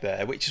Pegg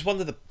there, which is one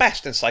of the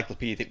best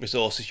encyclopedic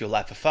resources you'll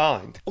ever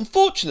find.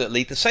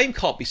 Unfortunately, the same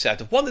can't be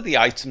said of one of the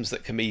items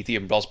that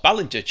comedian Ros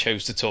Ballinger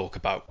chose to talk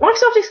about.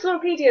 Microsoft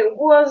Encyclopedia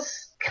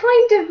was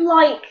kind of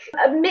like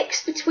a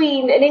mix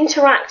between an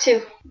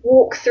interactive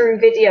walkthrough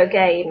video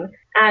game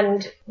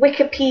and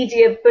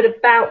Wikipedia, but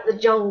about the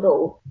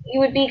jungle. You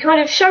would be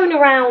kind of shown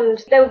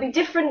around, there would be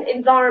different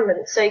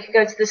environments, so you could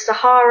go to the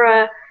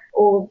Sahara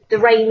or the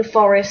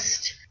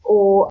rainforest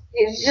or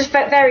just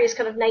various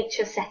kind of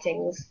nature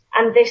settings.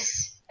 And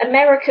this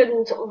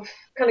American sort of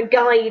kind of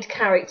guide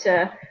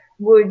character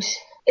would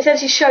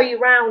essentially show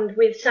you around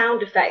with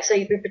sound effects, so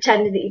you'd be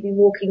pretending that you'd be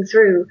walking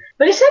through.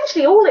 But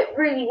essentially all it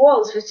really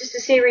was just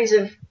a series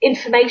of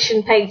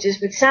information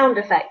pages with sound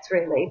effects,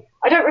 really.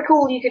 I don't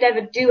recall you could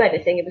ever do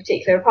anything in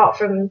particular apart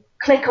from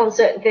click on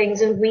certain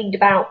things and read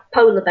about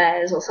polar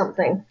bears or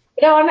something.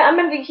 I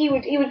remember he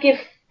would give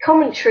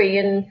commentary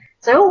and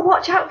say, oh,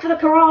 watch out for the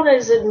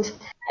piranhas, and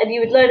you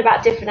would learn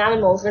about different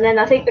animals. And then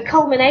I think the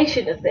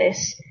culmination of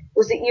this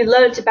was that you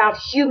learnt about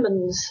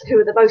humans, who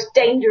are the most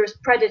dangerous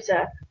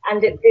predator,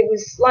 and it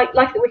was like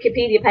the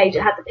Wikipedia page,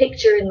 it had the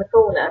picture in the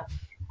corner,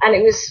 and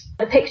it was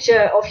the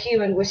picture of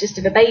human was just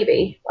of a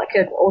baby, like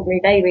an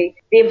ordinary baby.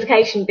 The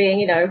implication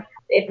being,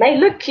 it may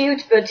look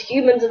cute, but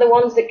humans are the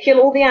ones that kill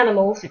all the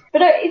animals.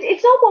 But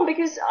it's not one,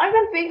 because I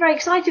remember being very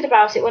excited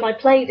about it when I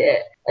played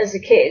it as a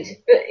kid.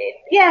 But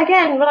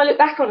again, when I look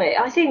back on it,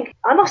 I think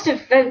I must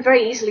have been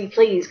very easily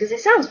pleased, because it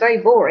sounds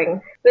very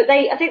boring. But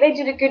I think they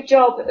did a good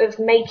job of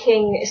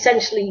making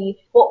essentially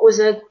what was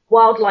a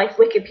wildlife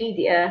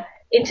Wikipedia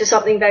into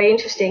something very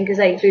interesting, because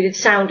they included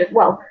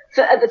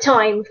at the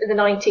time, in the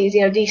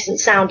 90s, decent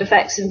sound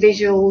effects and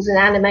visuals and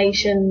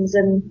animations,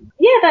 and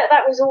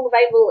that was all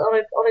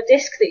available on a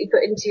disc that you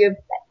put into your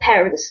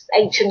parents'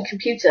 ancient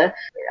computer.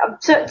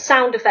 Certain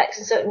sound effects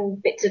and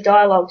certain bits of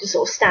dialogue just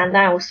sort of stand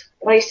out.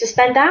 I used to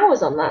spend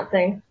hours on that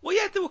thing. Well,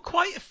 yeah, there were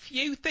quite a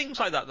few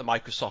things like that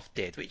Microsoft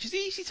did, which is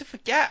easy to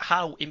forget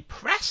how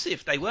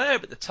impressive they were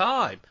at the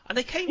time. And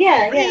they came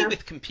free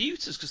with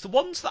computers, because the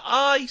ones that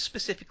I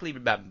specifically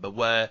remember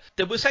were,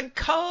 there was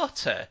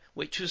Encarta,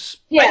 which was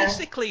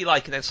basically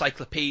like an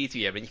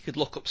encyclopedia, and you could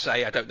look up,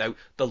 say, I don't know,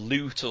 the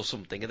loot or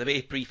something, and there'd be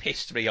a brief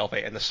history of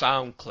it and a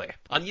sound clip.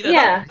 And,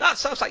 that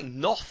sounds like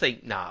nothing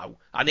now.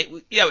 And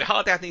it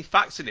hardly had any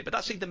facts in it, but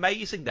that seemed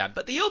amazing then.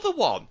 But the other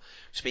one,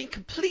 which being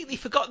completely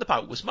forgotten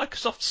about, was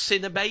Microsoft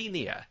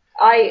Cinemania.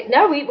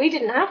 No, we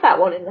didn't have that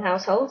one in the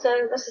household, so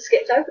I must have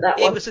skipped over that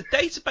one. It was a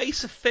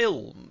database of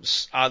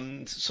films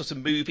and sort of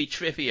movie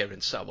trivia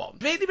and so on.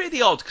 Really,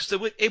 really odd, because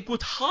it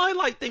would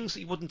highlight things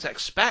that you wouldn't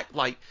expect,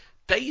 like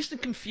Dazed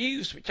and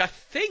Confused, which I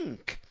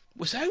think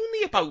was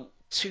only about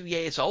 2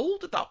 years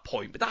old at that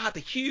point, but that had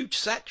a huge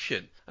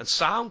section and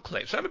sound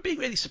clips. I remember being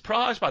really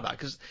surprised by that,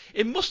 because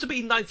it must have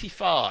been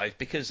 95,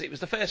 because it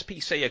was the first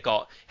PC I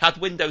got. It had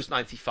Windows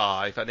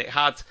 95, and it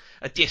had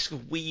a disc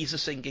of Weezer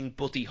singing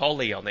Buddy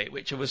Holly on it,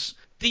 which I was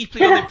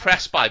deeply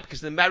unimpressed by,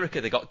 because in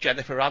America they got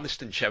Jennifer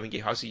Aniston showing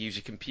you how to use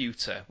a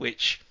computer,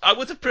 which I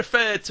would have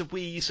preferred to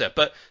Weezer.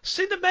 But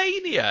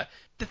Cinemania,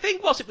 the thing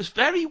was, it was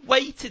very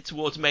weighted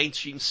towards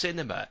mainstream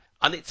cinema,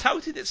 and it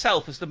touted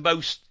itself as the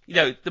most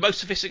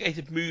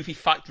sophisticated movie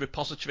fact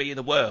repository in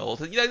the world.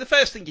 And, the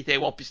first thing you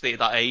do, obviously, at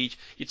that age,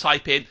 you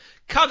type in,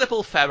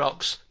 Cannibal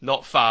Ferox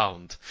not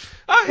found.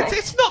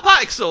 It's not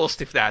that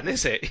exhaustive then,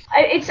 is it?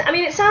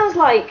 It sounds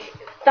like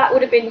that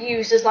would have been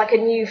used as like a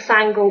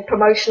newfangled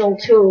promotional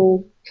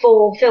tool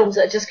for films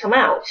that had just come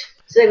out.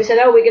 So they said,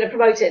 we're going to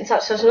promote it and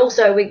such, and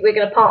also we're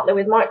going to partner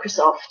with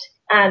Microsoft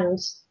and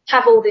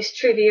have all this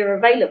trivia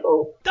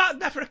available. That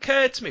never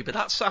occurred to me, but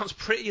that sounds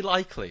pretty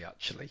likely,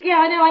 actually. Yeah,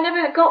 I know. I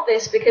never got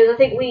this, because I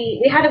think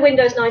we had a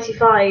Windows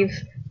 95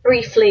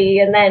 briefly,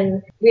 and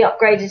then we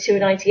upgraded to a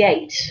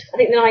 98. I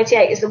think the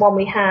 98 is the one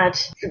we had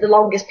for the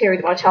longest period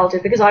of my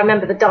childhood, because I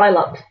remember the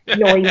dial-up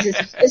noise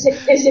as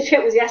if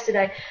it was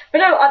yesterday. But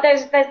no, there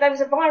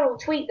was a viral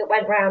tweet that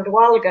went round a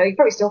while ago, you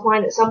probably still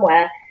find it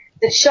somewhere,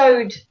 that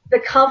showed the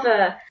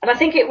cover, and I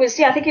think it was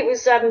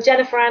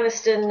Jennifer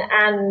Aniston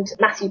and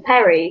Matthew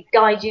Perry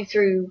guide you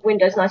through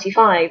Windows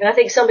 95, and I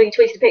think somebody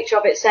tweeted a picture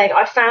of it saying,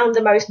 I found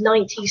the most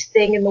 90s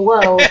thing in the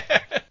world.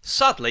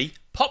 Sadly,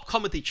 pop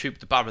comedy troupe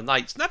The Barron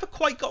Knights never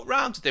quite got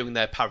round to doing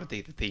their parody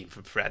of the theme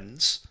from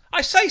Friends.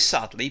 I say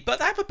sadly, but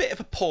they have a bit of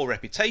a poor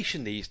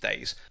reputation these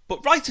days.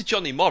 But writer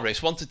Johnny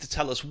Morris wanted to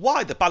tell us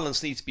why the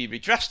balance needs to be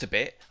redressed a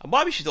bit, and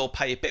why we should all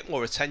pay a bit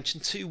more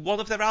attention to one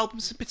of their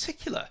albums in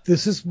particular.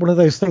 This is one of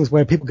those things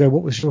where people go,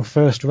 what was your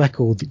first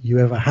record that you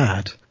ever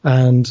had?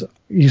 And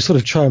you sort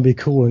of try and be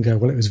cool and go,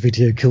 well, it was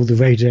Video Killed the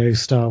Radio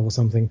Star or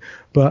something.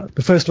 But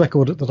the first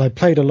record that I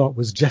played a lot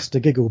was Just a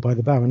Giggle by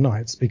the Barron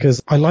Knights,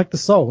 because I liked the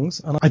songs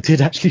and I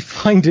did actually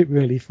find it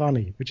really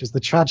funny, which is the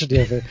tragedy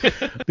of it,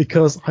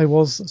 because I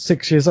was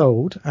 6 years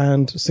old,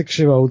 and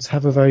 6-year-olds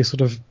have a very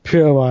sort of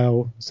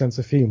puerile sense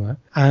of humour.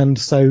 And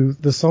so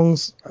the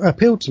songs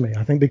appealed to me,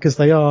 I think, because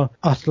they are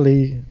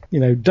utterly,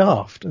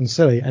 daft and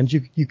silly, and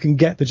you can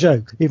get the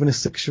joke. Even a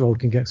 6-year-old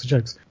can get the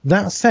jokes.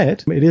 That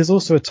said, it is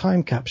also a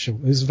time capsule.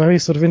 It's very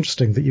sort of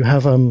interesting that you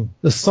have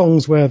the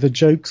songs where the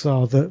jokes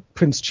are that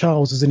Prince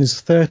Charles is in his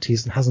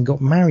 30s and hasn't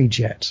got married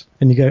yet.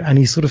 And you go, and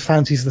he sort of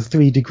fancies the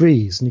 3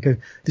 degrees. And you go,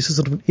 this is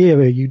sort of an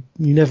era you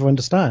never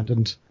understand.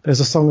 And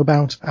there's a song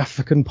about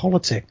African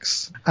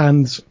politics.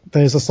 And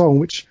there's a song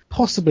which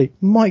possibly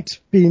might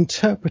be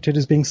interpreted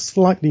as being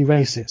slightly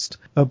racist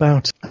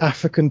about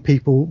African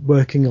people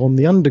working on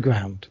the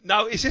underground.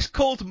 Now, is this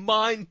called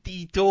Mind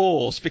the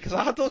Doors? Because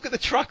I had to look at the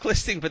track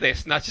listing for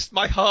this, and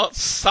my heart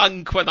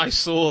sank when I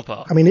saw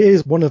that. I mean, it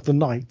is one of the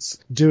Knights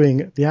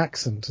doing the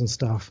accent and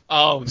stuff.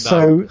 Oh, no.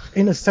 So,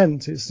 in a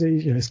sense,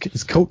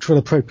 it's cultural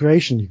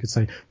appropriation, you could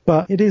say.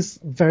 But it is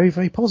very,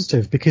 very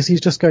positive, because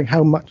he's just going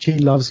how much he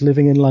loves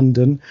living in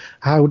London,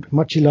 how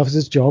much he loves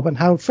his job, and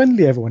how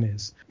friendly everyone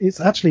is.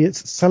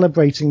 It's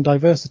celebrating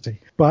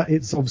diversity, but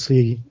it's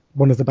obviously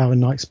one of the Barron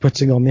Knights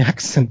putting on the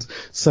accent.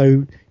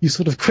 So you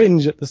sort of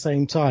cringe at the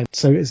same time.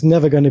 So it's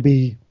never going to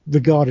be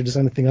regarded as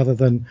anything other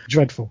than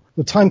dreadful.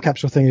 The time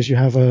capsule thing is you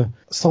have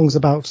songs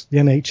about the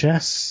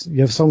NHS.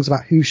 You have songs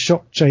about who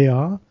shot JR.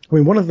 I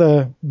mean, one of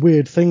the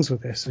weird things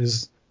with this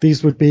is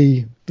these would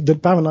be the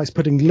Barron Knights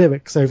putting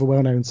lyrics over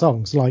well-known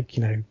songs, like,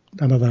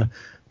 another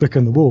Brick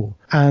on the Wall.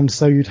 And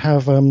so you'd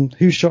have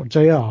Who Shot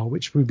JR,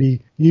 which would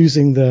be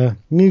using the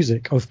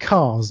music of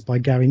Cars by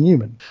Gary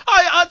Newman.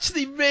 I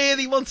actually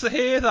really want to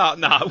hear that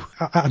now.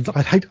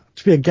 I'd hate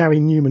to be a Gary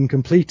Newman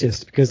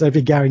completist, because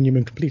every Gary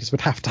Newman completist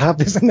would have to have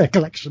this in their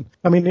collection.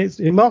 I mean, it's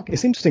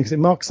interesting because it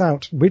marks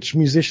out which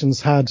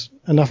musicians had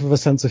enough of a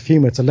sense of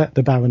humour to let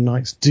the Barron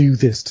Knights do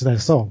this to their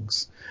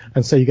songs.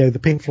 And so you go, the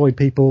Pink Floyd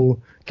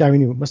people, Gary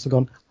Newman must have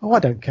gone, I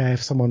don't care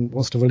if someone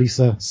wants to release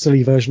a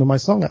silly version of my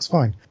song, that's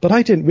fine. But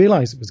I didn't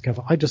realise it was a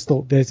cover. I just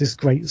thought there's this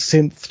great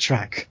synth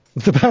track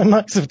that the Barron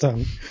Knights have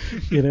done,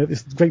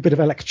 this great bit of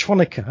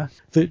electronica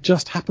that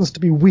just happens to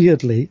be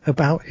weirdly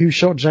about Who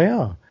Shot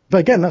JR. But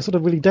again, that sort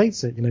of really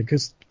dates it,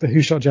 because the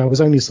Who Shot JR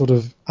was only sort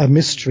of a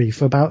mystery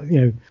for about,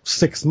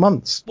 6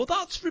 months. Well,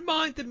 that's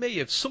reminded me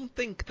of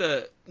something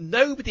that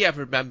nobody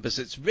ever remembers.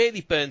 It's really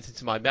burnt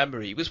into my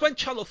memory. It was when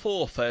Channel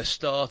 4 first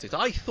started.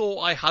 I thought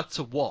I had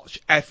to watch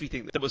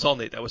everything that was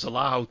on it that I was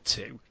allowed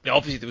to.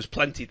 Obviously, there was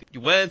plenty that you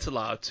weren't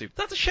allowed to.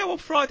 They had a show on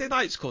Friday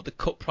nights called The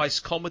Cut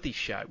Price Comedy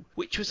Show,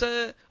 which was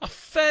a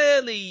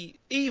fairly,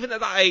 even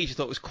at that age, I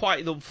thought it was quite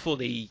an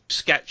unfunny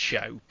sketch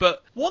show.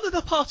 But one of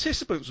the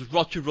participants was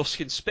Roger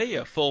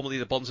Ruskin-Spear, formerly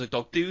the Bonzo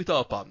Dog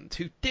Doodah Band,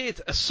 who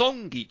did a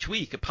song each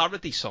week, a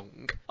parody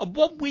song. And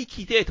one week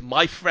he did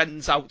My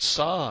Friends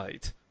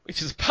Outside,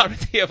 which is a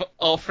parody of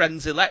Our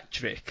Friends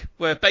Electric,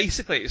 where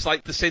basically it's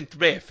like the synth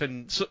riff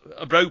and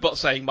a robot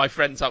saying, my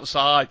friend's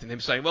outside, and him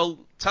saying, well,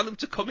 tell him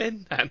to come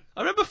in then.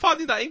 I remember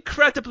finding that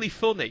incredibly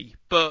funny,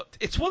 but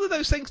it's one of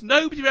those things,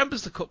 nobody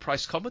remembers the Cut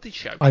Price Comedy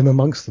Show. I'm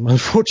amongst them,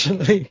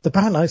 unfortunately. The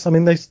Barron Knights, I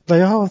mean,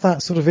 they are of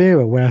that sort of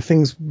era where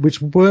things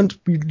which weren't,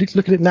 you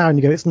look at it now and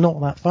you go, it's not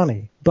that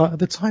funny. But at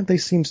the time, they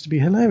seemed to be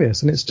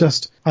hilarious. And it's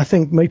just, I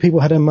think many people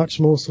had a much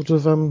more sort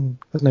of,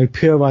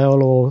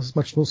 puerile or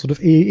much more sort of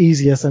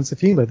easier sense of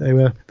humour.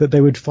 That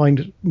they would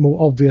find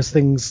more obvious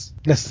things,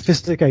 less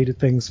sophisticated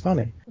things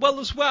funny. Well,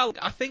 as well,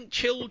 I think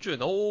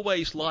children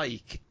always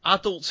like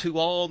adults who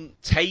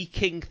aren't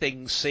taking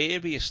things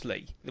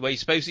seriously. The way you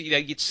suppose,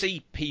 you'd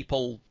see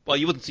people, well,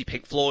 you wouldn't see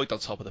Pink Floyd on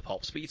Top of the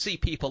Pops, but you'd see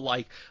people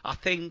like, I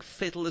think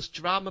Fiddler's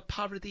Drama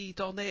parodied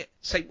on it,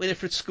 St.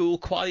 Winifred's School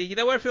Choir,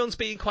 everyone's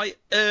being quite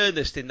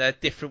earnest in their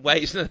different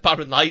ways, and the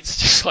Barron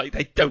Knights just like,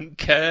 they don't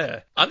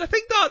care. And I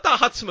think that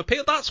had some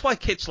appeal. That's why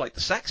kids like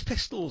the Sex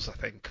Pistols, I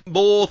think.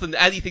 More than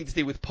anything to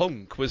do with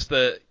punk was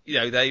that,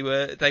 they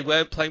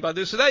weren't playing by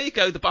the... So there you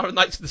go, the Barron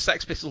Knights and the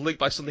Sex Pistols linked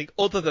by something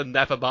other than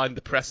Nevermind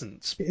the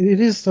Presents. It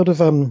is sort of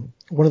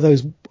one of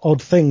those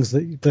odd things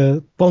that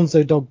the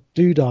Bonzo Dog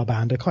Doodah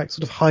Band are quite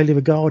sort of highly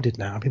regarded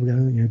now. People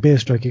go, Beer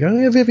Stroke, you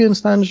go, Vivian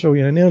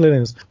Stanshall, Neil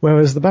Lillians.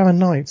 Whereas the Barron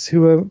Knights,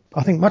 who are,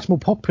 I think, much more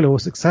popular or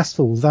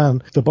successful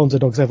than the Bonzo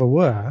Dogs ever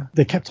were,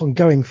 they kept on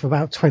going for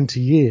about 20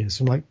 years,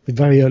 from like the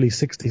very early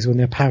 60s when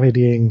they're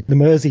parodying the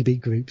Mersey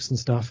beat groups and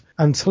stuff,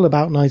 until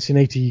about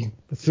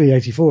 1983,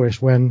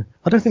 84ish, when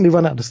I don't think they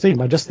run out of steam.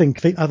 I just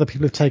think the other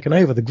people have taken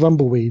over. The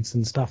Grumbleweeds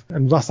and stuff,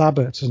 and Russ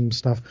Abbott and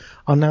stuff,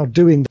 are now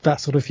doing that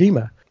sort of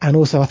humour. And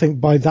also, I think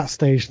by that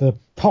stage, the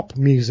pop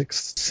music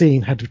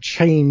scene had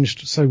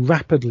changed so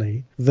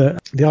rapidly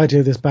that the idea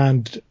of this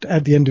band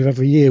at the end of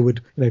every year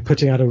would,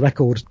 putting out a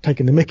record,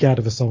 taking the mickey out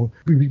of a song,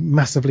 would be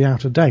massively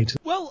out of date.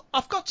 Well,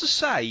 I've got to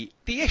say,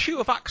 the issue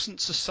of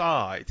accents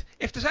aside,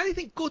 if there's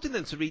anything good in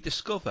them to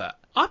rediscover,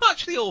 I'm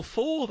actually all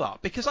for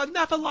that, because I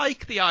never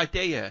like the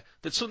idea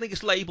that something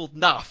is labelled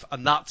naff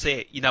and that's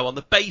it, on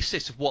the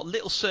basis of what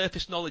little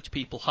surface knowledge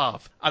people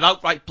have, an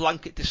outright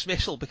blanket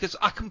dismissal, because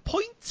I can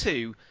point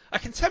to a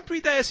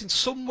contemporary theirs in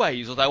some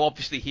ways, although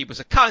obviously he was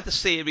a kind of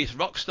serious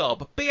rock star,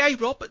 but B.A.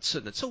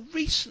 Robertson, until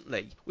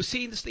recently, was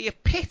seen as the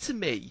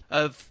epitome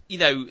of,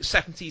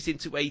 70s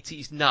into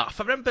 80s naff.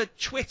 I remember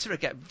Twitter would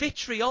get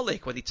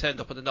vitriolic when he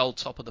turned up at an old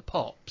Top of the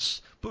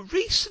Pops. But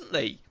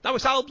recently, now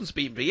his album's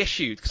been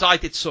reissued, because I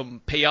did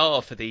some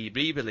PR for the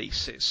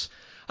re-releases,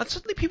 and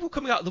suddenly people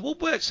coming out of the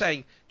woodwork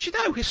saying, do you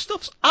know, his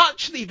stuff's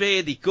actually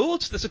really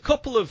good. There's a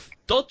couple of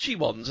dodgy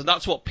ones, and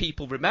that's what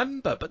people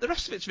remember, but the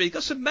rest of it's really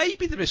good, so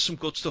maybe there is some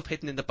good stuff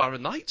hidden in the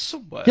Barren Nights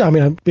somewhere. Yeah, I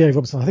mean, B.A.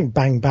 Robertson, I think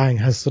Bang Bang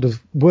has sort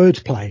of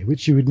wordplay,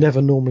 which you would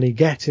never normally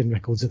get in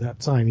records at that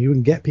time. You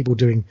wouldn't get people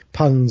doing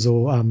puns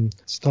or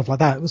stuff like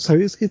that. So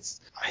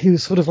he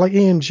was sort of like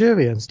Ian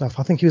Dury and stuff.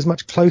 I think he was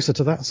much closer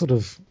to that sort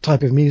of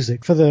type of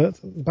music. For the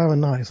Barren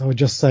Nights, I would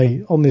just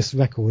say on this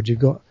record, you've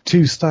got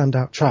two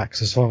standout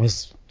tracks as far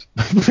as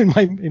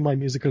in my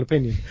musical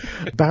opinion.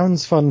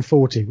 Baron's Fun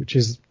 40, which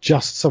is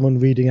just someone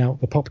reading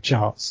out the pop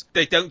charts.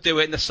 They don't do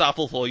it in the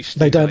Savile voice.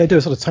 They don't. They do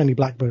a sort of Tony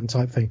Blackburn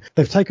type thing.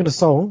 They've taken a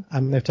song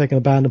and they've taken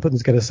a band and put them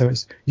together. So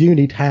it's You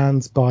Need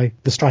Hands by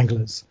the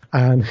Stranglers.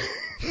 And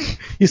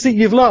you see,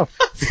 you've laughed.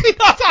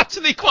 That's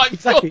actually quite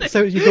exactly. funny.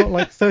 So you've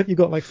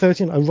got like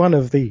 13, a run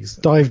of these.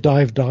 Dive,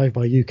 Dive, Dive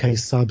by UK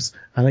Subs.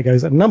 And it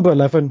goes at number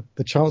 11,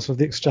 The Chancellor of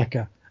the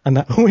Exchequer. And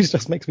that always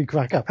just makes me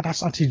crack up. And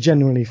that's actually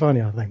genuinely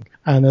funny, I think.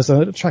 And there's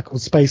a track called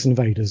Space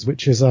Invaders,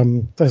 which is,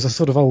 there's a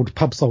sort of old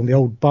pub song, The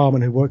Old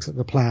Barman Who Works at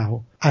the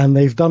Plough. And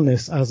they've done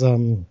this as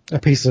a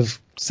piece of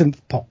synth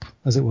pop,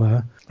 as it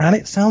were. And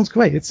it sounds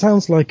great. It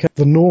sounds like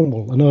The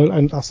Normal,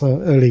 and that's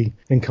an early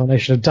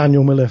incarnation of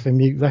Daniel Miller for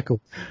Mute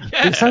Record.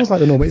 Yeah. It sounds like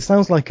The Normal. It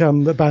sounds like a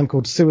band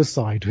called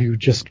Suicide, who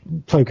just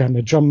program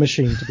a drum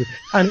machine to be...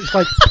 And it's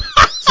like...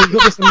 So you've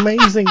got this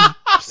amazing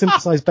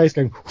synthesized bass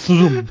going,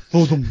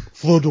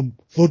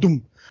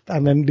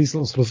 and then these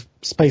little sort of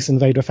Space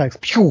Invader effects.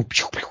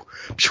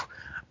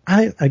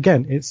 And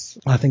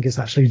I think it's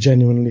actually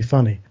genuinely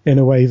funny in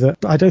a way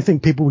that I don't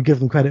think people would give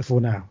them credit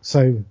for now.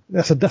 So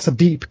that's a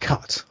deep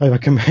cut I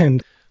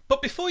recommend.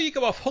 But before you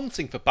go off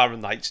hunting for Barren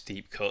Nights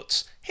deep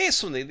cuts, here's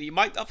something that you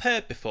might have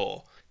heard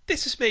before.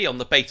 This is me on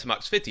the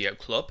Betamax Video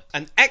Club,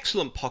 an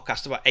excellent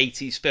podcast about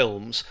 80s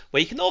films,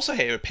 where you can also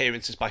hear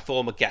appearances by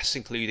former guests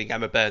including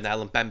Emma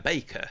Burnell and Ben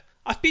Baker.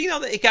 I've been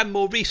on it again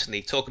more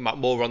recently, talking about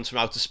Morons from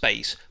Outer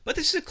Space, but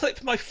this is a clip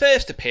from my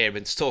first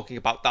appearance talking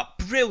about that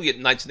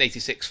brilliant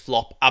 1986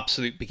 flop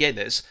Absolute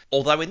Beginners,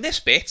 although in this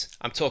bit,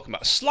 I'm talking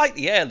about a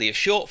slightly earlier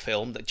short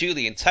film that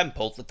Julian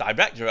Temple, the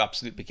director of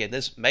Absolute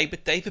Beginners, made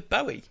with David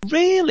Bowie.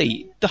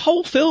 Really, the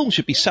whole film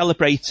should be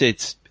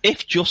celebrated,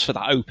 if just for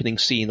that opening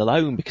scene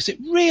alone, because it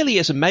really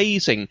is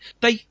amazing.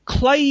 They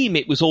claim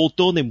it was all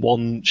done in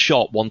one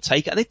shot, one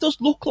take, and it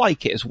does look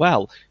like it as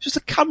well. It's just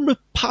a camera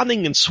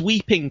panning and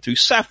sweeping through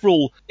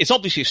several... It's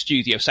obviously a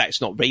studio set,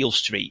 it's not real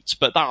streets,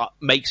 but that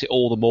makes it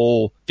all the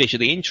more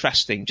visually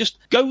interesting. Just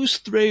goes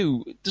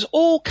through... There's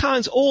all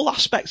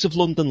aspects of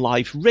London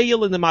life,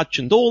 real and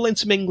imagined, all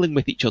intermingling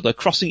with each other,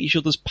 crossing each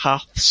other's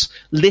paths,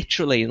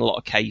 literally in a lot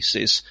of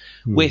cases,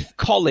 with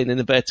Colin, in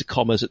inverted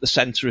commas, at the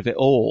centre of it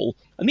all.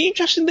 And the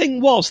interesting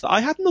thing was that I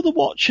had another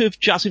watch of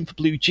Jazzin' for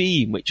Blue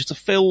Jean, which is a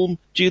film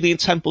Julian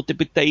Temple did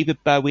with David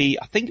Bowie.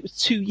 I think it was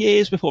 2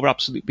 years before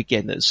Absolute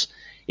Beginners.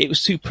 It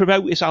was to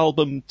promote his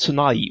album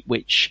Tonight,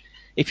 which,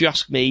 if you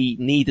ask me,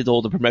 needed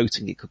all the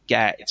promoting it could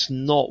get. It's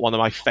not one of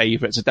my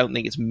favourites. I don't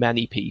think it's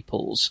many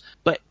people's.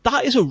 But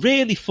that is a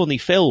really funny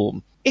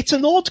film. It's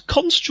an odd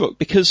construct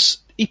because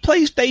he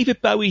plays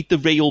David Bowie, the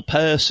real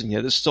person,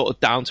 this sort of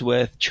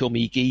down-to-earth,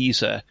 chummy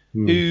geezer,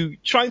 who,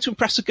 trying to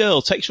impress a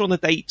girl, takes her on a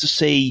date to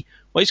see...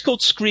 Well, he's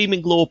called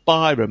Screaming Lord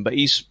Byron, but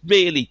he's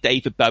really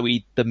David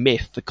Bowie, the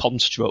myth, the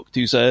construct,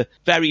 who's a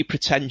very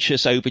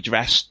pretentious,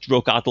 overdressed,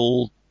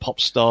 drug-addled pop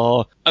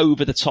star,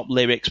 over-the-top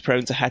lyrics,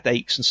 prone to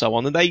headaches and so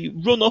on, and they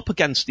run up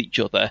against each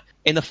other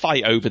in a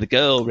fight over the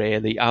girl,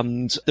 really,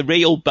 and the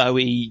real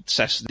Bowie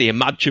says the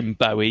imagined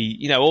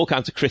Bowie, all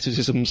kinds of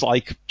criticisms,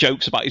 like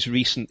jokes about his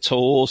recent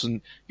tours and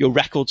your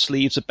record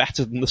sleeves are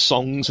better than the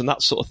songs and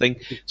that sort of thing.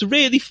 It's a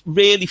really,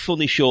 really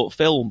funny short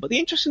film, but the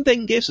interesting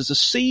thing is there's a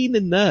scene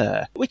in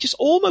there which is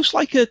almost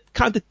like a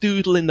kind of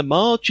doodle in the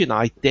margin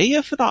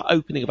idea for that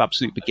opening of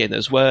Absolute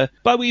Beginners, where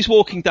Bowie's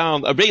walking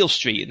down a real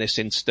street in this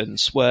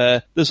instance,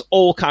 where there's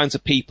all kinds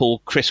of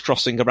people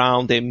crisscrossing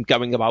around him,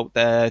 going about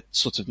their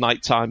sort of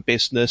nighttime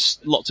business,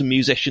 lots of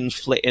musicians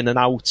flit in and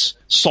out,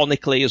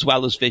 sonically as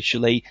well as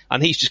visually,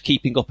 and he's just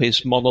keeping up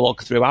his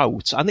monologue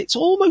throughout. And it's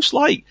almost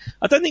like,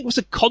 I don't think it was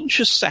a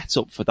conscious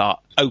setup for that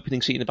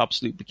opening scene of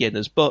Absolute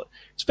Beginners, but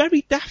it's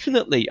very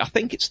definitely, I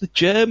think it's the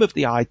germ of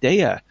the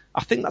idea.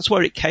 I think that's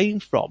where it came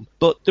from.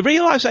 But the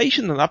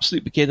realisation that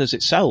Absolute Beginners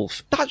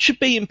itself, that should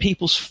be in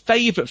people's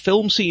favourite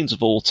film scenes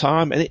of all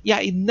time, and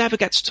it never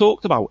gets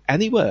talked about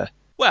anywhere.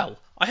 Well,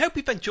 I hope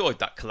you've enjoyed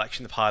that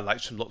collection of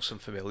highlights from Looks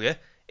Unfamiliar.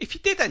 If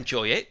you did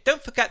enjoy it,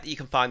 don't forget that you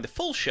can find the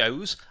full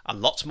shows,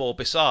 and lots more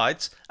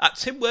besides, at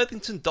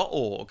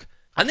timworthington.org.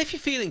 And if you're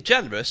feeling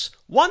generous,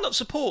 why not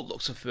support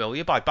Looks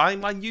Unfamiliar by buying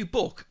my new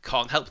book,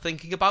 Can't Help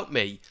Thinking About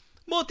Me?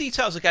 More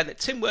details again at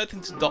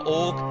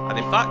timworthington.org, and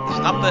in fact, there's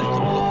an advert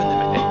coming up in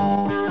a minute.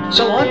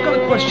 So I've got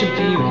a question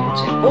for you here,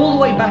 Tim. All the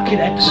way back in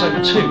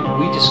episode 2,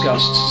 we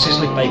discussed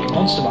Sizzling Bacon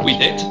Monster Munch. We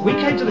did. We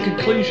came to the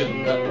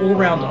conclusion that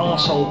all-round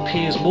arsehole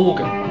Piers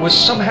Morgan was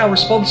somehow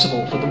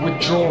responsible for the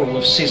withdrawal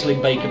of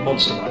Sizzling Bacon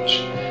Monster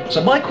Munch.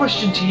 So my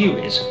question to you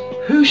is,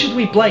 who should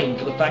we blame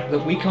for the fact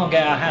that we can't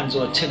get our hands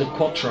on a tin of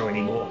Quattro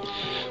anymore?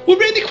 We're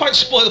really quite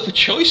spoiled for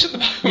choice at the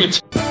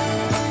moment.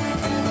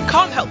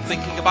 Can't Help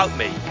Thinking About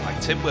Me by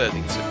Tim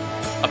Worthington.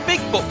 A big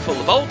book full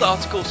of old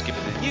articles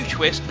giving a new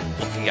twist,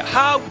 looking at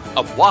how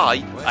and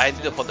why I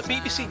ended up on the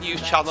BBC News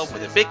channel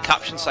with a big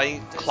caption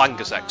saying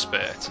Clangers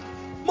Expert.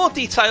 More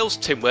details,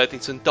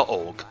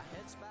 timworthington.org.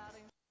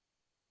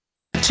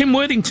 Tim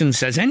Worthington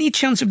says, any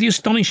chance of the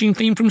astonishing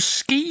theme from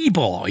Ski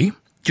Boy?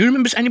 Do you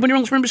remember, anybody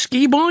else remember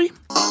Ski Boy?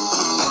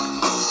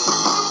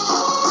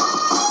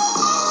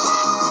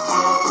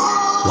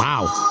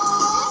 Wow.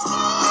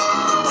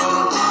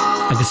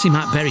 I can see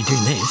Matt Berry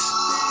doing this.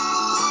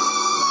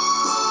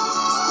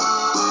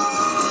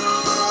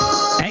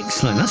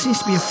 Excellent. That seems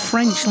to be a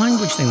French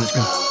language thing that's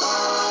going.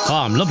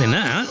 Oh, I'm loving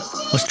that.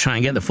 Let's try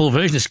and get the full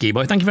version of Ski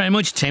Boy. Thank you very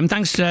much, Tim.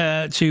 Thanks to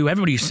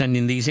everybody who's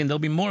sending these in. There'll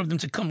be more of them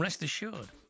to come, rest assured.